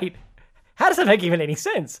 Wait, how does that make even any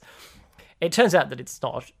sense? It turns out that it's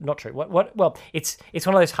not true. Well, it's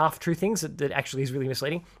one of those half-true things that actually is really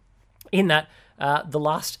misleading. In that, the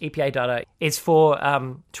last EPA data is for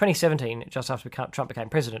 2017, just after Trump became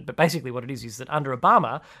president. But basically what it is that under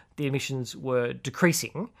Obama, the emissions were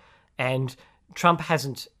decreasing, and Trump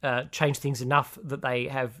hasn't changed things enough that they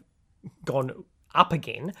have gone up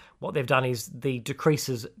again. What they've done is the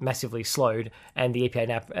decreases massively slowed, and the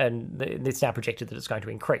EPA it's now projected that it's going to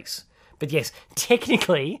increase. But yes,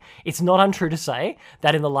 technically, it's not untrue to say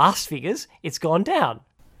that in the last figures, it's gone down.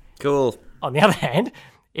 Cool. On the other hand,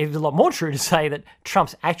 it's a lot more true to say that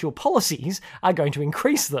Trump's actual policies are going to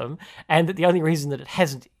increase them, and that the only reason that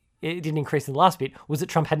it didn't increase in the last bit was that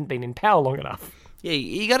Trump hadn't been in power long enough. Yeah,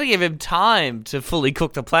 you got to give him time to fully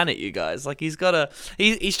cook the planet, you guys. Like, he's got to...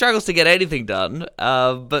 He struggles to get anything done,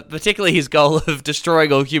 but particularly his goal of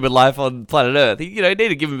destroying all human life on planet Earth. You need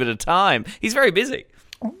to give him a bit of time. He's very busy.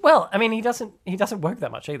 Well, I mean, he doesn't work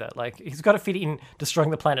that much either. Like, he's got to fit in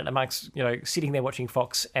destroying the planet amongst, sitting there watching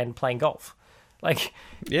Fox and playing golf. Like,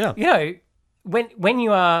 yeah. When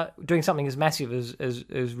you are doing something as massive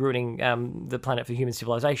as ruining the planet for human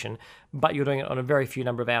civilization, but you're doing it on a very few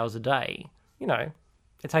number of hours a day,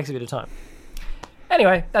 it takes a bit of time.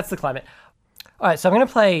 Anyway, that's the climate. All right, so I'm going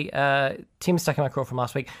to play Tim's Stuck in My Craw from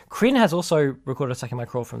last week. Kryn has also recorded a Stuck in My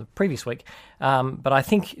Craw from the previous week, but I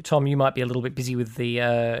think, Tom, you might be a little bit busy with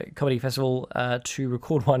the comedy festival to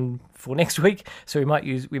record one for next week, so we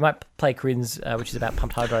might play Kryn's, which is about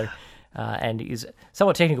pumped hydro, and is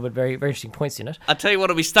somewhat technical but very, very interesting points in it. I'll tell you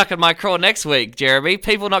what'll be stuck in my craw next week, Jeremy.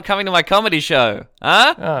 People not coming to my comedy show.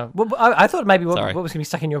 Huh? Well, I thought maybe what was going to be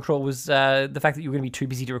stuck in your craw was the fact that you were going to be too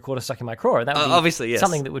busy to record a Stuck in My Craw. That would be obviously, yes.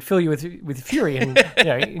 something that would fill you with fury and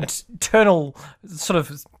internal sort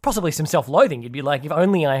of possibly some self-loathing. You'd be like, if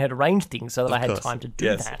only I had arranged things so that I had time to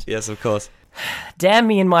do that. Yes, of course. Damn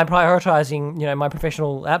me in my prioritising, my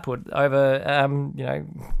professional output over,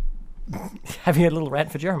 having a little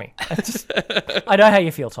rant for Jeremy. I know how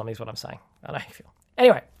you feel, Tom, is what I'm saying. I know how you feel.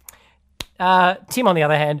 Anyway, Tim, on the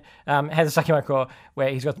other hand, has a Stuck in My Craw where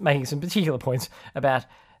he's got making some particular points about,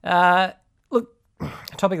 a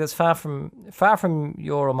topic that's far from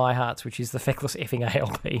your or my hearts, which is the feckless effing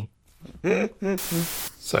ALP.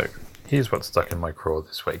 So, here's what's stuck in my craw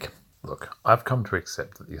this week. Look, I've come to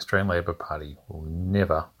accept that the Australian Labor Party will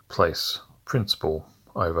never place principle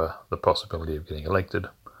over the possibility of getting elected.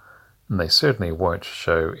 And they certainly won't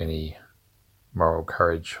show any moral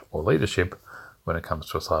courage or leadership when it comes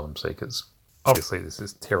to asylum seekers. Obviously, this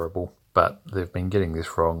is terrible, but they've been getting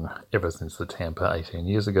this wrong ever since the Tampa 18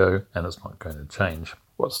 years ago, and it's not going to change.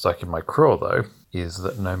 What's stuck in my craw, though, is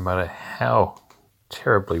that no matter how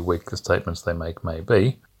terribly weak the statements they make may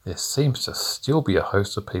be, there seems to still be a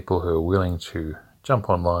host of people who are willing to jump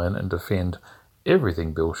online and defend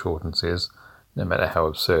everything Bill Shorten says, no matter how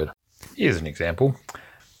absurd. Here's an example.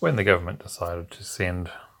 When the government decided to send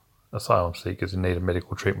asylum seekers in need of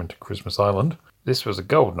medical treatment to Christmas Island, this was a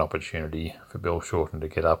golden opportunity for Bill Shorten to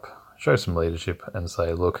get up, show some leadership and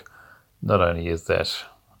say, look, not only is that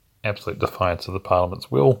absolute defiance of the Parliament's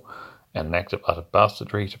will and an act of utter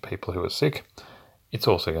bastardry to people who are sick, it's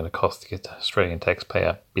also going to cost the Australian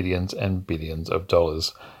taxpayer billions and billions of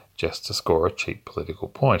dollars just to score a cheap political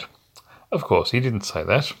point. Of course, he didn't say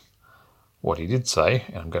that. What he did say,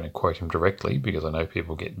 and I'm going to quote him directly because I know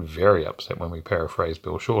people get very upset when we paraphrase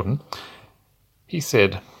Bill Shorten, he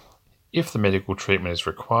said, if the medical treatment is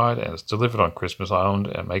required and it's delivered on Christmas Island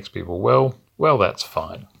and makes people well, that's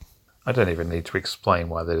fine. I don't even need to explain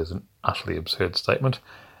why that is an utterly absurd statement.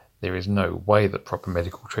 There is no way that proper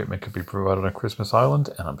medical treatment could be provided on Christmas Island,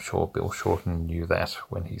 and I'm sure Bill Shorten knew that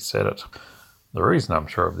when he said it. The reason I'm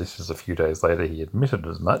sure of this is a few days later he admitted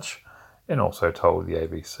as much, and also told the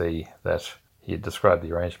ABC that he had described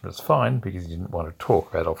the arrangement as fine because he didn't want to talk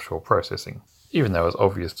about offshore processing. Even though it was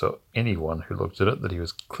obvious to anyone who looked at it that he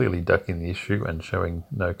was clearly ducking the issue and showing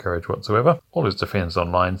no courage whatsoever, all his defenders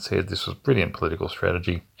online said this was brilliant political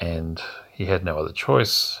strategy and he had no other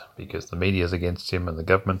choice because the media's against him and the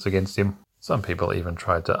government's against him. Some people even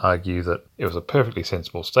tried to argue that it was a perfectly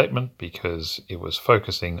sensible statement because it was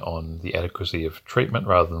focusing on the adequacy of treatment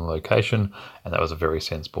rather than location, and that was a very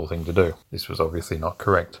sensible thing to do. This was obviously not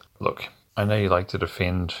correct. Look, I know you like to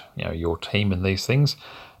defend, your team in these things,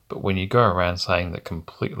 but when you go around saying that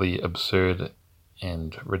completely absurd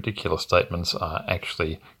and ridiculous statements are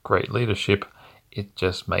actually great leadership, it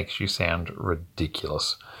just makes you sound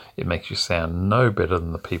ridiculous. It makes you sound no better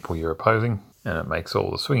than the people you're opposing. And it makes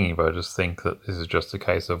all the swinging voters think that this is just a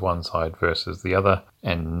case of one side versus the other,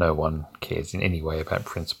 and no one cares in any way about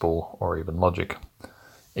principle or even logic.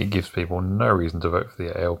 It gives people no reason to vote for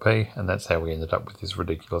the ALP, and that's how we ended up with this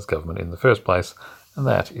ridiculous government in the first place, and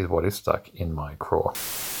that is what is stuck in my craw.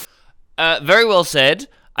 Very well said.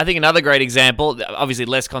 I think another great example, obviously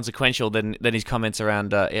less consequential than his comments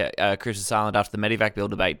around Christmas Island after the Medivac Bill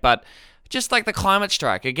debate, but just like the climate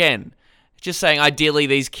strike, again, just saying ideally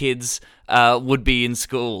these kids would be in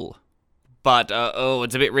school, but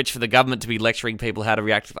it's a bit rich for the government to be lecturing people how to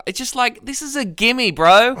react. It's just like, this is a gimme,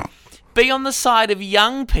 bro. Be on the side of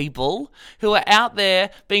young people who are out there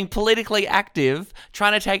being politically active,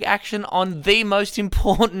 trying to take action on the most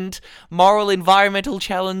important moral environmental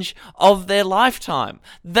challenge of their lifetime.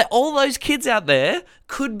 All those kids out there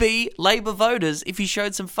could be Labour voters if you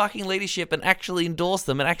showed some fucking leadership and actually endorsed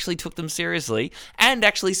them and actually took them seriously and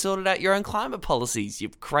actually sorted out your own climate policies, you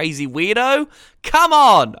crazy weirdo. Come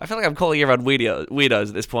on! I feel like I'm calling everyone weirdos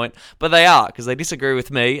at this point, but they are, because they disagree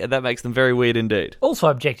with me, and that makes them very weird indeed. Also,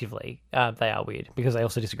 objectively, they are weird, because they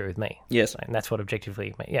also disagree with me. Yes. And that's what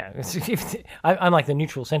objectively... Yeah, I'm like the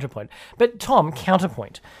neutral centre point. But Tom,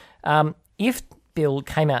 counterpoint. If Bill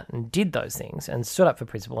came out and did those things and stood up for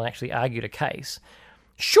principle and actually argued a case...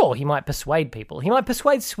 Sure, he might persuade people. He might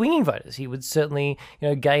persuade swinging voters. He would certainly,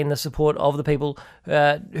 gain the support of the people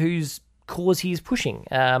whose cause he is pushing.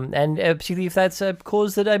 And particularly if that's a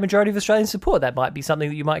cause that a majority of Australians support, that might be something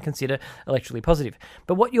that you might consider electorally positive.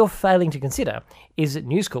 But what you're failing to consider is that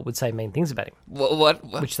News Corp would say mean things about him. What?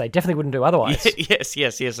 Which they definitely wouldn't do otherwise.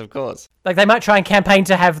 Yes, of course. Like, they might try and campaign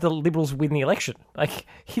to have the Liberals win the election. Like,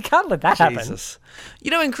 you can't let that happen.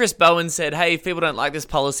 When Chris Bowen said, hey, if people don't like this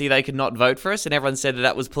policy, they could not vote for us, and everyone said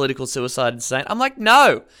that was political suicide and saying, I'm like,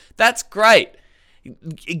 no, that's great.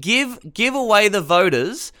 Give away the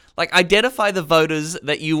voters, identify the voters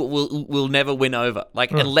that you will never win over,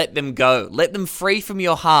 and let them go. Let them free from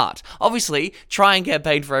your heart. Obviously, try and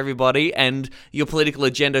campaign for everybody, and your political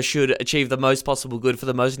agenda should achieve the most possible good for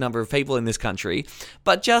the most number of people in this country.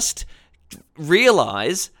 But just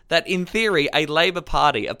realise that, in theory, a Labor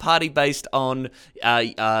Party, a party based on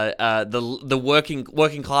the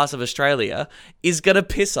working class of Australia, is going to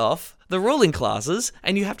piss off the ruling classes,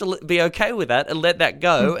 and you have to be okay with that and let that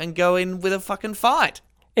go and go in with a fucking fight.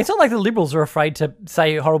 It's not like the Liberals are afraid to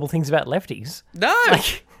say horrible things about lefties. No.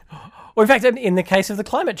 Or in fact, in the case of the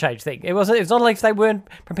climate change thing, it's not like they weren't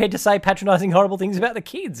prepared to say patronising horrible things about the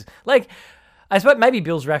kids. I suppose maybe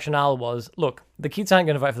Bill's rationale was, look, the kids aren't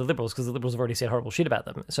going to vote for the Liberals because the Liberals have already said horrible shit about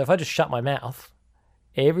them. So if I just shut my mouth,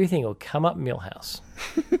 everything will come up Milhouse.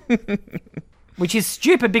 Which is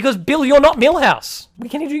stupid because, Bill, you're not Milhouse. You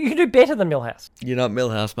can do better than Milhouse. You're not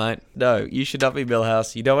Milhouse, mate. No, you should not be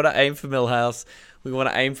Milhouse. You don't want to aim for Milhouse. We want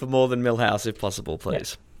to aim for more than Milhouse if possible,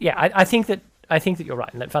 please. Yeah, I think that you're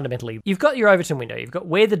right, and that fundamentally, you've got your Overton window, you've got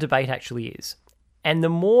where the debate actually is. And the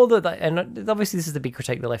more that and obviously this is the big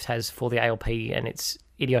critique the left has for the ALP and its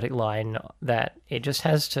idiotic line that it just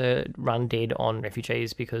has to run dead on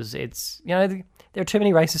refugees because it's, there are too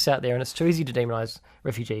many racists out there and it's too easy to demonise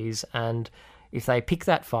refugees, and if they pick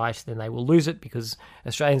that fight, then they will lose it because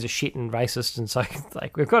Australians are shit and racist, and so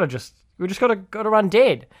we've just got to run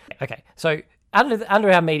dead. Okay, so under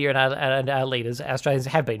our media and our leaders, Australians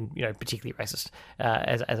have been particularly racist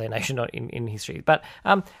as a nation in history. But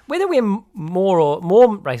whether we're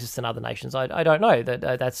more racist than other nations, I don't know.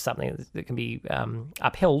 That's something that can be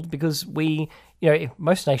upheld because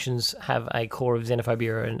most nations have a core of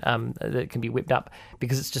xenophobia and that can be whipped up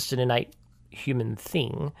because it's just an innate human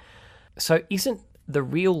thing. So isn't the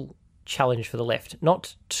real challenge for the left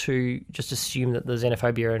not to just assume that the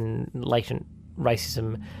xenophobia and latent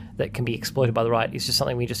racism that can be exploited by the right is just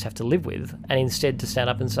something we just have to live with, and instead to stand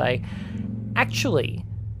up and say, actually,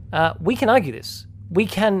 we can argue this. We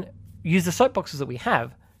can use the soapboxes that we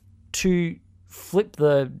have to flip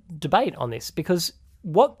the debate on this, because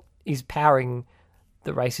what is powering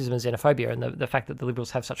the racism and xenophobia and the fact that the Liberals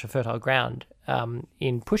have such a fertile ground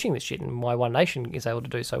in pushing this shit, and why One Nation is able to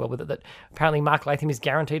do so well with it, that apparently Mark Latham is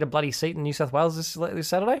guaranteed a bloody seat in New South Wales this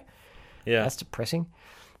Saturday? Yeah. That's depressing.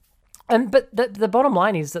 But the bottom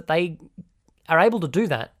line is that they are able to do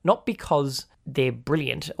that not because they're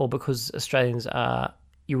brilliant or because Australians are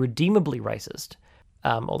irredeemably racist,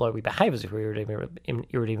 although we behave as if we're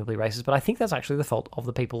irredeemably racist, but I think that's actually the fault of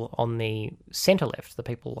the people on the centre-left, the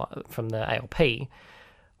people from the ALP,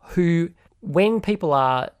 who, when people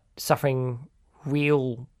are suffering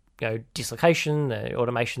real dislocation, the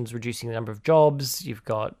automation's reducing the number of jobs, you've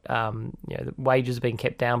got the wages being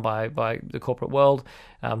kept down by the corporate world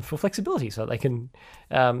for flexibility so they can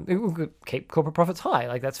keep corporate profits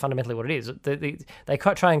high. That's fundamentally what it is. They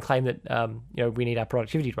try and claim that we need our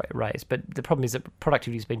productivity raised, but the problem is that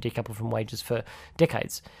productivity has been decoupled from wages for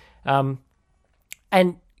decades.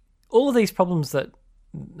 And all of these problems that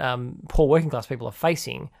poor working class people are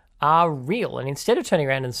facing are real, and instead of turning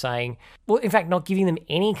around and saying, well, in fact, not giving them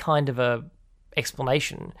any kind of a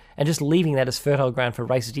explanation and just leaving that as fertile ground for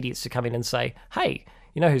racist idiots to come in and say, hey,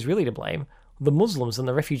 who's really to blame? The Muslims and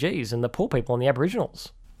the refugees and the poor people and the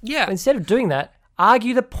Aboriginals. Yeah. Instead of doing that,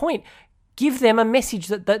 argue the point. Give them a message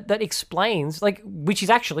that explains, which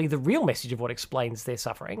is actually the real message of what explains their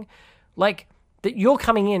suffering. that you're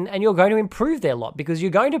coming in and you're going to improve their lot because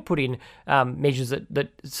you're going to put in measures that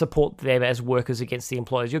support them as workers against the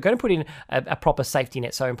employers. You're going to put in a proper safety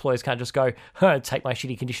net so employers can't just go, take my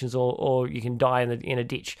shitty conditions or you can die in a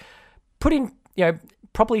ditch. Put in,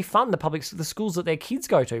 properly fund the schools that their kids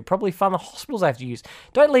go to, properly fund the hospitals they have to use.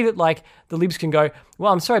 Don't leave it like the Libs can go,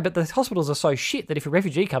 well, I'm sorry, but the hospitals are so shit that if a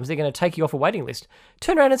refugee comes, they're going to take you off a waiting list.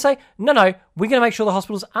 Turn around and say, no, we're going to make sure the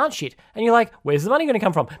hospitals aren't shit. And you're like, where's the money going to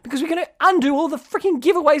come from? Because we're going to undo all the freaking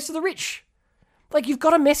giveaways to the rich. Like, you've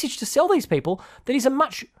got a message to sell these people that is a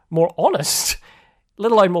much more honest,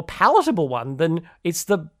 let alone more palatable one than it's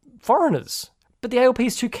the foreigners. But the ALP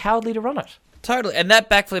is too cowardly to run it. Totally, and that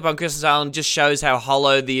backflip on Christmas Island just shows how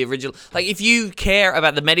hollow the original... Like, if you care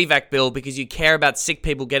about the Medivac bill because you care about sick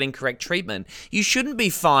people getting correct treatment, you shouldn't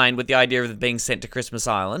be fine with the idea of them being sent to Christmas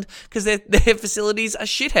Island because their facilities are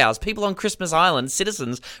shithouse. People on Christmas Island,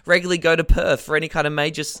 citizens, regularly go to Perth for any kind of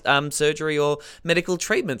major surgery or medical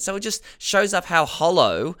treatment. So it just shows up how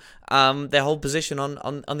hollow their whole position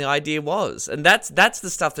on the idea was. And that's the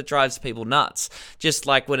stuff that drives people nuts. Just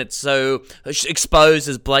like when it's so exposed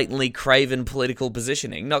as blatantly craven political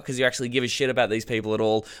positioning, not because you actually give a shit about these people at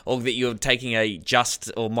all or that you're taking a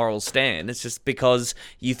just or moral stand. It's just because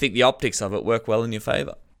you think the optics of it work well in your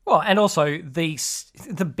favour. Well, and also the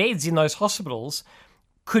beds in those hospitals...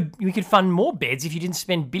 We could fund more beds if you didn't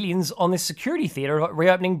spend billions on this security theatre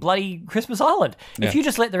reopening bloody Christmas Island. Yeah. If you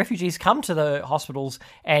just let the refugees come to the hospitals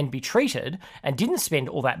and be treated and didn't spend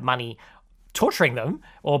all that money torturing them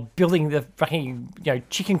or building the fucking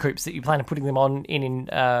chicken coops that you plan on putting them on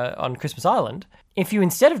on Christmas Island, if you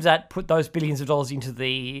instead of that put those billions of dollars into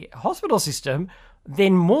the hospital system,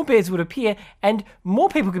 then more beds would appear and more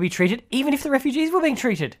people could be treated even if the refugees were being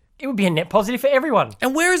treated. It would be a net positive for everyone.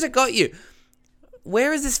 And where has it got you?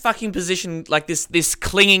 Where is this fucking position, like this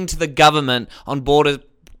clinging to the government on border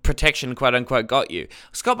protection, quote unquote, got you?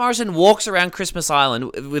 Scott Morrison walks around Christmas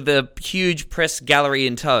Island with a huge press gallery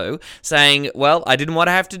in tow saying, well, I didn't want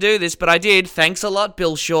to have to do this, but I did. Thanks a lot,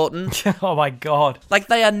 Bill Shorten. Oh my God. Like,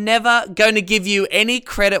 they are never going to give you any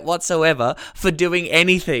credit whatsoever for doing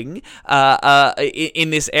anything in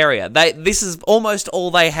this area. This is almost all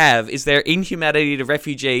they have is their inhumanity to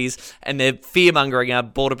refugees and their fear-mongering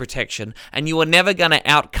about border protection, and you are never going to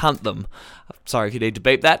out-cunt them. Sorry if you need to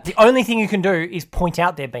beep that. The only thing you can do is point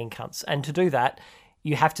out they're being cunts. And to do that,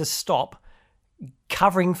 you have to stop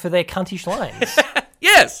covering for their cuntish lines.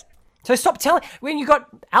 Yes. So stop telling... When you got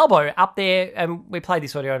Albo up there, and we played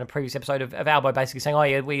this audio in a previous episode of Albo basically saying, oh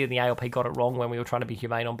yeah, we in the ALP got it wrong when we were trying to be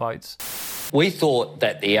humane on boats. We thought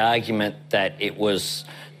that the argument that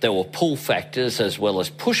there were pull factors as well as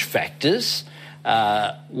push factors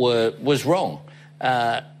was wrong.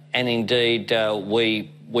 And indeed,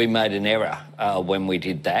 we made an error when we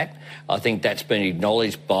did that. I think that's been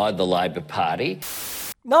acknowledged by the Labor Party.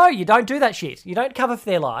 No, you don't do that shit. You don't cover for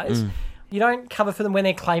their lies. You don't cover for them when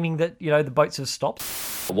they're claiming that, the boats have stopped.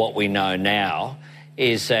 What we know now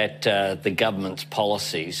is that the government's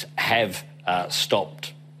policies have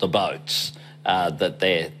stopped the boats, that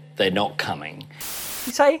they're not coming.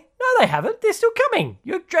 You say, no, they haven't. They're still coming.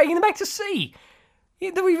 You're dragging them back to sea.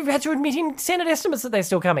 We've had to admit in Senate estimates that they're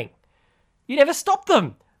still coming. You never stop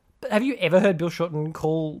them. But have you ever heard Bill Shorten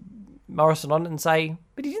call Morrison on and say,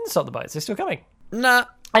 but he didn't stop the boats, they're still coming? Nah.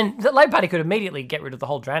 And the Labor Party could immediately get rid of the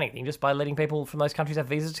whole drowning thing just by letting people from those countries have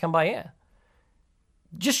visas to come by air.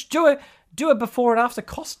 Just do a before and after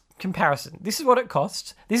cost comparison. This is what it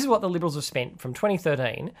costs. This is what the Liberals have spent from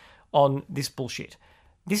 2013 on this bullshit.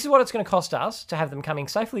 This is what it's going to cost us to have them coming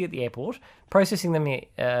safely at the airport, processing them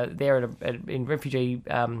there in refugee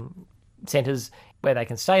centres where they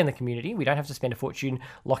can stay in the community. We don't have to spend a fortune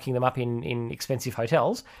locking them up in expensive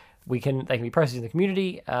hotels. They can be processed in the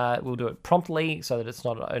community. We'll do it promptly so that it's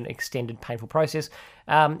not an extended, painful process.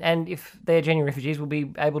 And if they're genuine refugees, we'll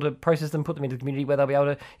be able to process them, put them into the community where they'll be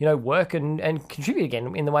able to, work and contribute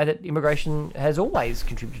again in the way that immigration has always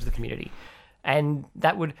contributed to the community. And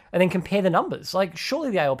then compare the numbers. Like,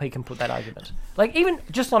 surely the ALP can put that argument. Like, even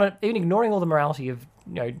ignoring all the morality of,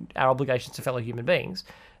 our obligations to fellow human beings,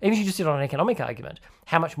 even if you just did on an economic argument,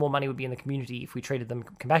 how much more money would be in the community if we treated them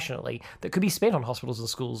compassionately that could be spent on hospitals and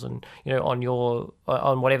schools and,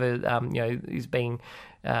 on whatever, is being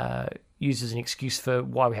used as an excuse for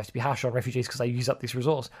why we have to be harsh on refugees because they use up this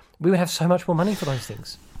resource. We would have so much more money for those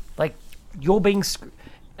things. Like, you're being,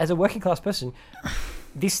 as a working class person,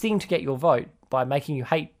 this thing to get your vote by making you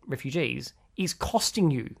hate refugees is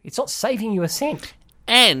costing you. It's not saving you a cent.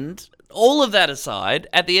 And all of that aside,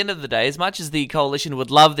 at the end of the day, as much as the coalition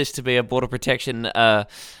would love this to be a border protection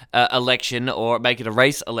election or make it a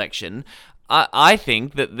race election, I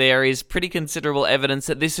think that there is pretty considerable evidence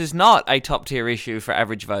that this is not a top-tier issue for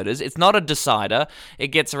average voters. It's not a decider. It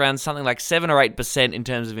gets around something like 7 or 8% in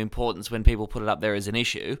terms of importance when people put it up there as an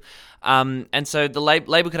issue. And so the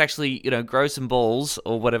Labor could actually, grow some balls,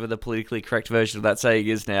 or whatever the politically correct version of that saying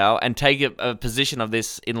is now, and take a position of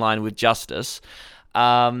this in line with justice,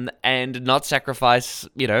 and not sacrifice,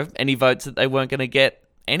 any votes that they weren't going to get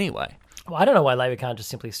anyway. Well, I don't know why Labor can't just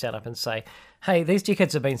simply stand up and say, hey, these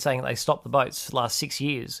dickheads have been saying they stopped the boats for the last 6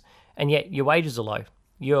 years, and yet your wages are low.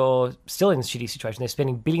 You're still in a shitty situation. They're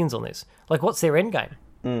spending billions on this. Like, what's their end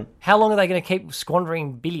game? How long are they going to keep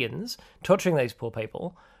squandering billions, torturing these poor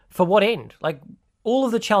people? For what end? Like, all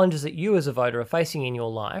of the challenges that you as a voter are facing in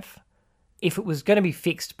your life, if it was going to be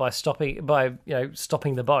fixed by stopping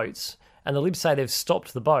the boats, and the Libs say they've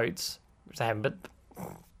stopped the boats, which they haven't, but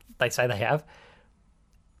they say they have,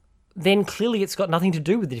 then clearly it's got nothing to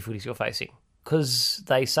do with the difficulties you're facing, because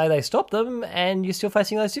they say they stopped them and you're still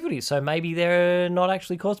facing those difficulties. So maybe they're not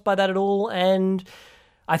actually caused by that at all. And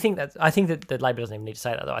I think that Labor doesn't even need to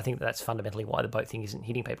say that, though. I think that's fundamentally why the boat thing isn't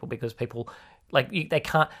hitting people, because people, like, you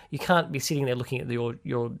can't be sitting there looking at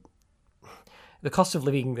the cost of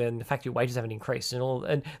living and the fact your wages haven't increased and all,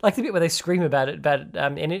 and like the bit where they scream about it,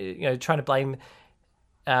 trying to blame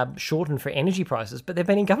Shorten for energy prices, but they've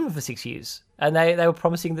been in government for 6 years, and they were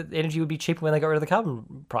promising that energy would be cheaper when they got rid of the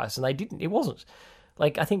carbon price, and they didn't. It wasn't.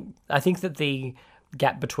 Like, I think that the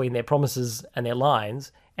gap between their promises and their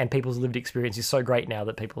lines and people's lived experience is so great now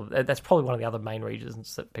that that's probably one of the other main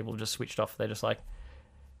reasons that people have just switched off. They're just like,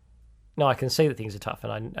 no, I can see that things are tough,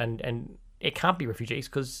 and it can't be refugees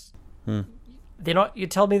because they're not. You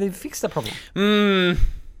tell me they've fixed the problem.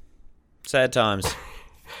 Sad times.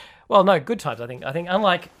 Well, no, good times. I think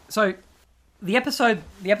unlike the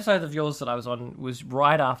episode of yours that I was on was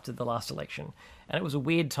right after the last election, and it was a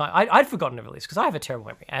weird time. I'd forgotten all this because I have a terrible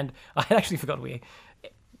memory, and I had actually forgotten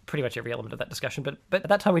pretty much every element of that discussion. But at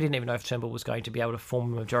that time, we didn't even know if Turnbull was going to be able to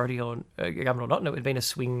form a majority on government or not, and it had been a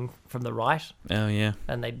swing from the right. Oh yeah,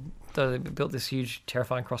 and they built this huge,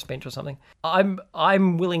 terrifying crossbench or something.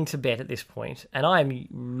 I'm willing to bet at this point, and I'm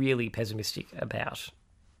really pessimistic about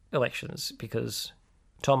elections because,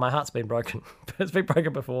 Tom, my heart's been broken. It's been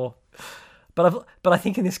broken before. But I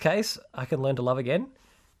think in this case, I can learn to love again.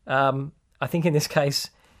 I think in this case,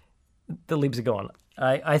 the Libs are gone.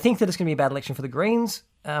 I think that it's going to be a bad election for the Greens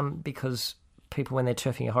because people, when they're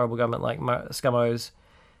turfing a horrible government like Scummos,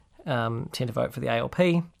 tend to vote for the ALP,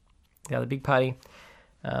 the other big party.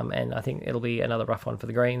 And I think it'll be another rough one for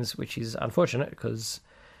the Greens, which is unfortunate because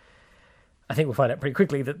I think we'll find out pretty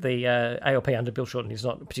quickly that the ALP under Bill Shorten is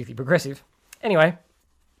not particularly progressive. Anyway,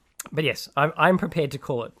 but yes, I'm prepared to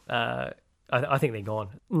call it. I think they're gone.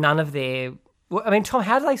 None of their... Well, I mean, Tom,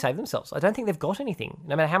 how do they save themselves? I don't think they've got anything.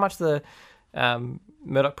 No matter how much the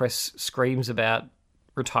Murdoch press screams about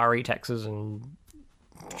retiree taxes and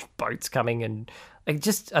boats coming, and I think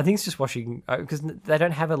it's just washing, because they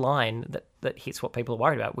don't have a line that hits what people are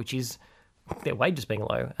worried about, which is their wages being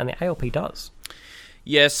low, and the ALP does.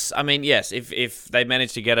 Yes, I mean, yes. If they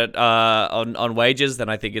manage to get it on wages, then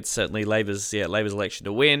I think it's certainly Labor's election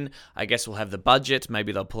to win. I guess we'll have the budget.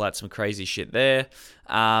 Maybe they'll pull out some crazy shit there.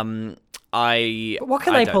 But what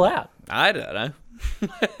can they pull out? I don't know.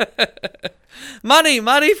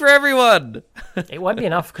 Money for everyone. It won't be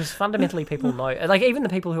enough because fundamentally people know, like even the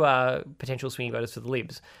people who are potential swing voters for the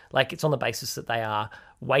Libs, like it's on the basis that they are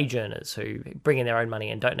wage earners who bring in their own money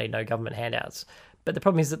and don't need no government handouts. But the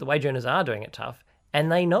problem is that the wage earners are doing it tough. And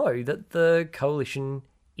they know that the coalition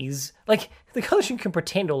is... Like, the coalition can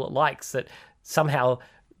pretend all it likes that somehow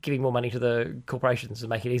giving more money to the corporations and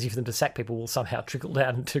make it easy for them to sack people will somehow trickle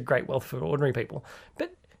down to great wealth for ordinary people.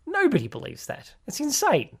 But nobody believes that. It's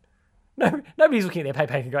insane. Nobody's looking at their pay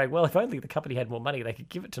packet and going, well, if only the company had more money, they could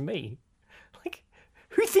give it to me. Like,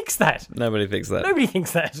 who thinks that? Nobody thinks that. Nobody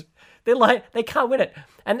thinks that. They're like, they can't win it.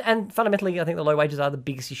 And fundamentally, I think the low wages are the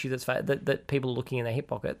biggest issue that people are looking in their hip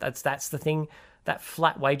pocket. That's the thing, that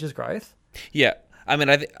flat wages growth. Yeah. I mean,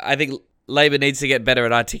 I think Labor needs to get better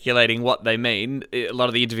at articulating what they mean. A lot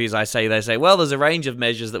of the interviews they say, well, there's a range of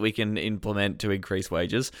measures that we can implement to increase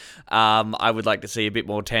wages. I would like to see a bit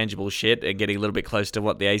more tangible shit and getting a little bit close to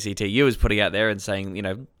what the ACTU is putting out there and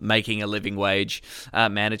saying, making a living wage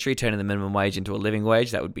mandatory, turning the minimum wage into a living wage.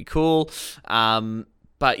 That would be cool.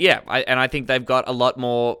 But yeah, I think they've got a lot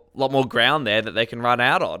more ground there that they can run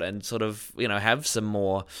out on and sort of have some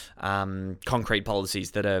more concrete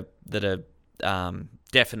policies that are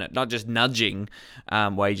definite, not just nudging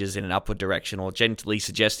wages in an upward direction or gently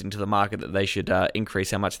suggesting to the market that they should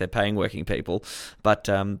increase how much they're paying working people, but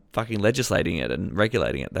fucking legislating it and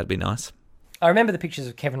regulating it. That'd be nice. I remember the pictures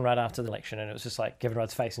of Kevin Rudd after the election, and it was just like Kevin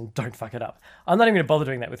Rudd's face and don't fuck it up. I'm not even going to bother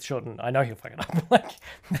doing that with Shorten. I know he'll fuck it up.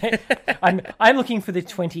 I'm looking for the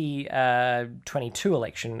 2022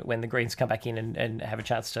 election when the Greens come back in and have a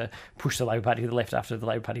chance to push the Labor Party to the left after the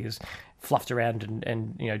Labor Party has fluffed around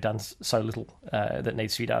and done so little that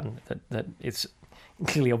needs to be done that it's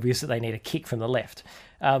clearly obvious that they need a kick from the left.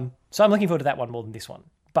 So I'm looking forward to that one more than this one.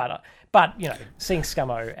 But seeing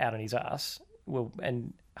Scummo out on his ass will,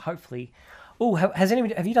 and hopefully. Oh,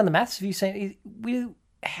 have you done the maths? Have you seen where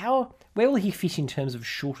will he fit in terms of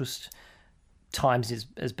shortest times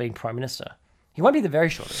as being Prime Minister? He won't be the very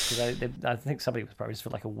shortest because I think somebody was Prime Minister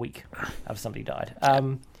for like a week after somebody died.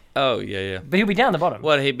 Oh, yeah. But he'll be down the bottom.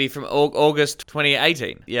 What, he'd be from August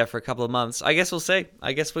 2018? Yeah, for a couple of months. I guess we'll see.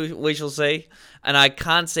 I guess we shall see. And I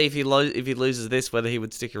can't see if he loses this, whether he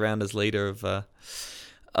would stick around as leader of the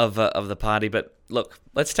party. But look,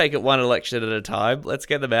 let's take it one election at a time. Let's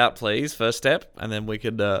get them out, please. First step, and then we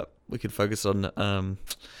could focus on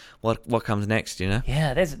what comes next.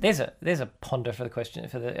 Yeah, there's a ponder for the question.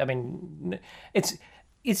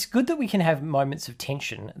 It's good that we can have moments of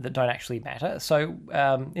tension that don't actually matter. So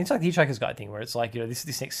it's like the Hitchhiker's Guide thing, where it's like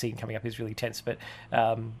this next scene coming up is really tense, but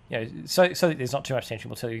so that there's not too much tension.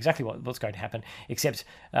 We'll tell you exactly what's going to happen, except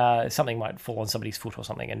something might fall on somebody's foot or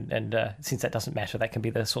something, and since that doesn't matter, that can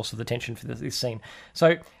be the source of the tension for this scene.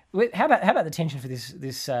 So how about the tension for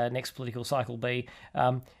this next political cycle be?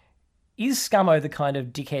 Is Scummo the kind of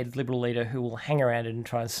dickhead Liberal leader who will hang around and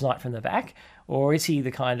try and snipe from the back, or is he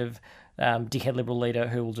the kind of dickhead Liberal leader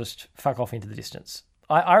who will just fuck off into the distance?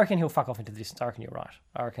 I reckon he'll fuck off into the distance. I reckon you're right.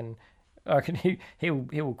 I reckon he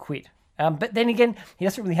will quit. But then again, he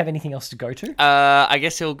doesn't really have anything else to go to. I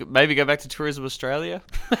guess he'll maybe go back to Tourism Australia.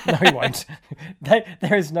 No, he won't.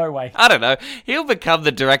 There is no way. I don't know. He'll become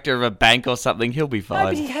the director of a bank or something. He'll be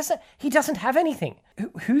fine. No, but he doesn't have anything.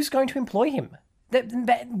 Who's going to employ him?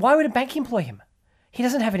 Why would a bank employ him? He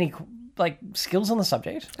doesn't have any skills on the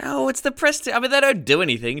subject. No, it's the press. I mean, they don't do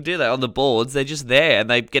anything, do they? On the boards, they're just there, and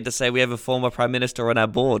they get to say we have a former Prime Minister on our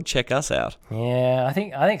board. Check us out. Yeah, I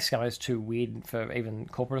think Scummo's too weird for even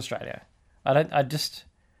corporate Australia. I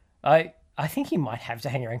think he might have to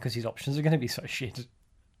hang around because his options are going to be so shit.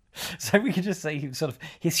 So we could just see him sort of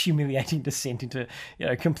his humiliating descent into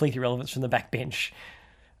complete irrelevance from the backbench.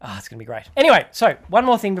 It's going to be great. Anyway, so one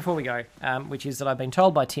more thing before we go, which is that I've been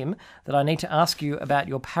told by Tim that I need to ask you about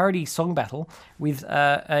your parody song battle with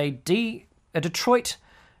a Detroit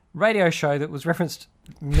radio show that was referenced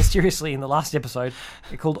mysteriously in the last episode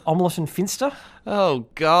called Omelette and Finster. Oh,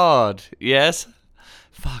 God. Yes.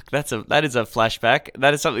 Fuck, that is a flashback.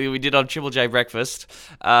 That is something we did on Triple J Breakfast.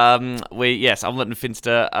 Omelette and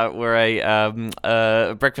Finster were a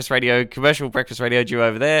commercial breakfast radio duo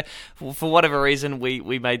over there. For whatever reason,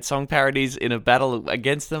 we made song parodies in a battle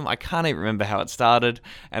against them. I can't even remember how it started,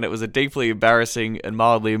 and it was a deeply embarrassing and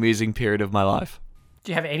mildly amusing period of my life.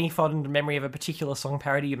 Do you have any fond memory of a particular song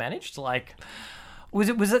parody you managed? Were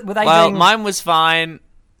they mine was fine.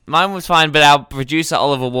 Mine was fine, but our producer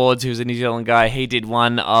Oliver Wards, who's a New Zealand guy, he did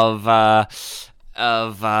one of it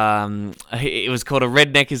was called "A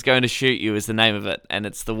Redneck Is Going to Shoot You" is the name of it, and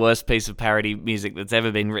it's the worst piece of parody music that's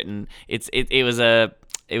ever been written. It was a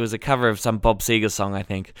cover of some Bob Seger song, I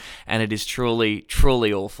think, and it is truly,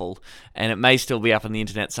 truly awful. And it may still be up on the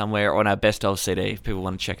internet somewhere on our best of CD if people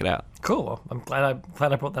want to check it out. Cool. Well, I'm glad I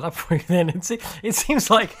brought that up for you. Then it seems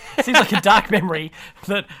like a dark memory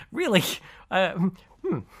that really.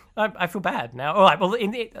 I feel bad now. All right, well,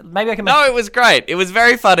 maybe I can... No, it was great. It was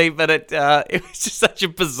very funny, but it was just such a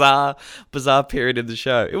bizarre period in the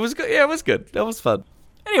show. It was good. Yeah, it was good. That was fun.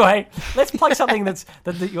 Anyway, let's plug something that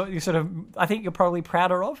you're sort of... I think you're probably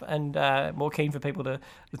prouder of and more keen for people to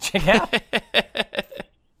check out.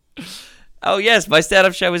 Oh, yes, my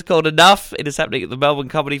stand-up show is called Enough. It is happening at the Melbourne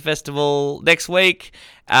Comedy Festival next week.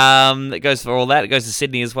 It goes for all that. It goes to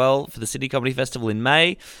Sydney as well for the Sydney Comedy Festival in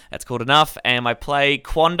May. That's called Enough. And my play,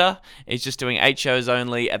 Quanda, is just doing 8 shows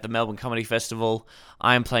only at the Melbourne Comedy Festival.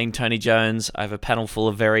 I am playing Tony Jones. I have a panel full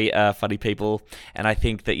of very funny people. And I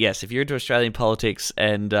think that, yes, if you're into Australian politics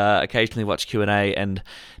and occasionally watch Q&A and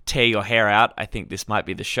tear your hair out, I think this might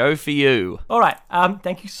be the show for you. All right.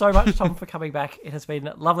 Thank you so much, Tom, for coming back. It has been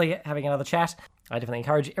lovely having another chat. I definitely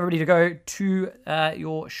encourage everybody to go to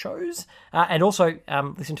your shows and also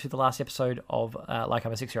listen to the last episode of Like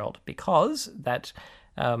I'm a 6-Year-Old, because that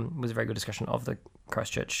was a very good discussion of the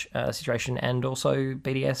Christchurch situation and also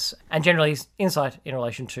BDS and generally insight in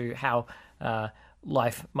relation to how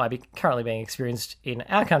life might be currently being experienced in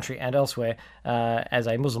our country and elsewhere as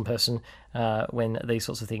a Muslim person when these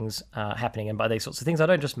sorts of things are happening. And by these sorts of things, I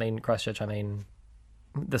don't just mean Christchurch, I mean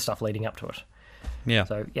the stuff leading up to it. Yeah.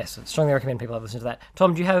 So yes, I strongly recommend people have listened to that.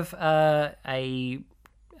 Tom, do you have a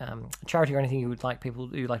charity or anything you would like people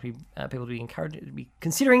to be encouraged to be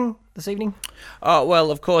considering this evening? Oh, well,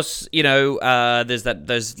 of course,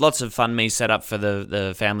 there's lots of FundMe set up for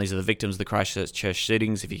the families of the victims of the Christchurch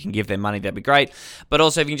shootings. If you can give them money, that'd be great. But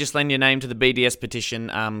also, if you can just lend your name to the BDS petition,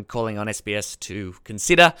 calling on SBS to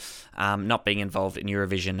consider not being involved in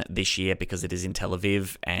Eurovision this year because it is in Tel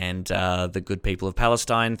Aviv, and the good people of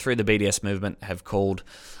Palestine, through the BDS movement, have called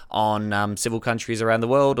on civil countries around the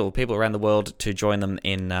world, or people around the world, to join them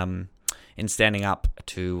in standing up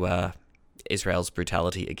to Israel's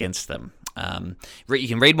brutality against them. You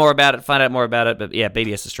can read more about it, find out more about it, but yeah,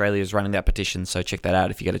 BDS Australia is running that petition, so check that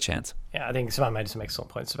out if you get a chance. Yeah, I think Simone made some excellent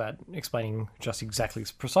points about explaining just exactly,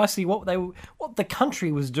 precisely what the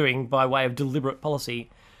country was doing by way of deliberate policy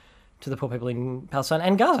to the poor people in Palestine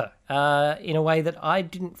and Gaza in a way that I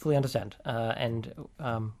didn't fully understand.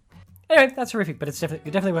 Anyway, that's horrific, but it's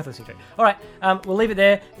definitely worth listening to. All right, we'll leave it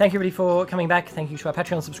there. Thank you, everybody, for coming back. Thank you to our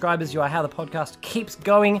Patreon subscribers. You are how the podcast keeps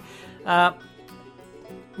going.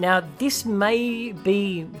 Now, this may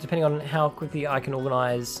be, depending on how quickly I can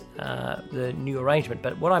organise the new arrangement,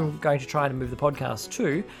 but what I'm going to try to move the podcast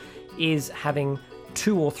to is having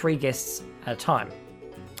 2 or 3 guests at a time.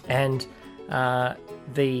 And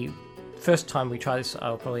the first time we try this,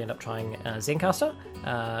 I'll probably end up trying Zencastr,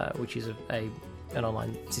 which is an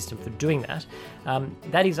online system for doing that.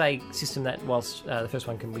 That is a system that, whilst the first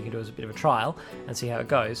one we can do as a bit of a trial and see how it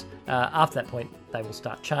goes, after that point they will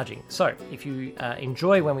start charging. So if you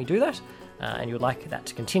enjoy when we do that and you would like that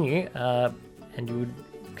to continue and you would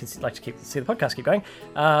like to see the podcast keep going,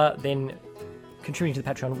 then contributing to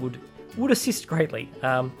the Patreon would assist greatly.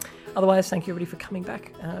 Otherwise, thank you everybody for coming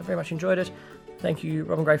back. Very much enjoyed it. Thank you,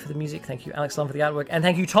 Robin Gray, for the music. Thank you, Alex Lund, for the artwork. And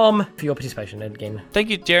thank you, Tom, for your participation. And again, thank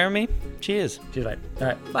you, Jeremy. Cheers. Cheers, mate. All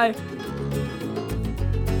right, bye.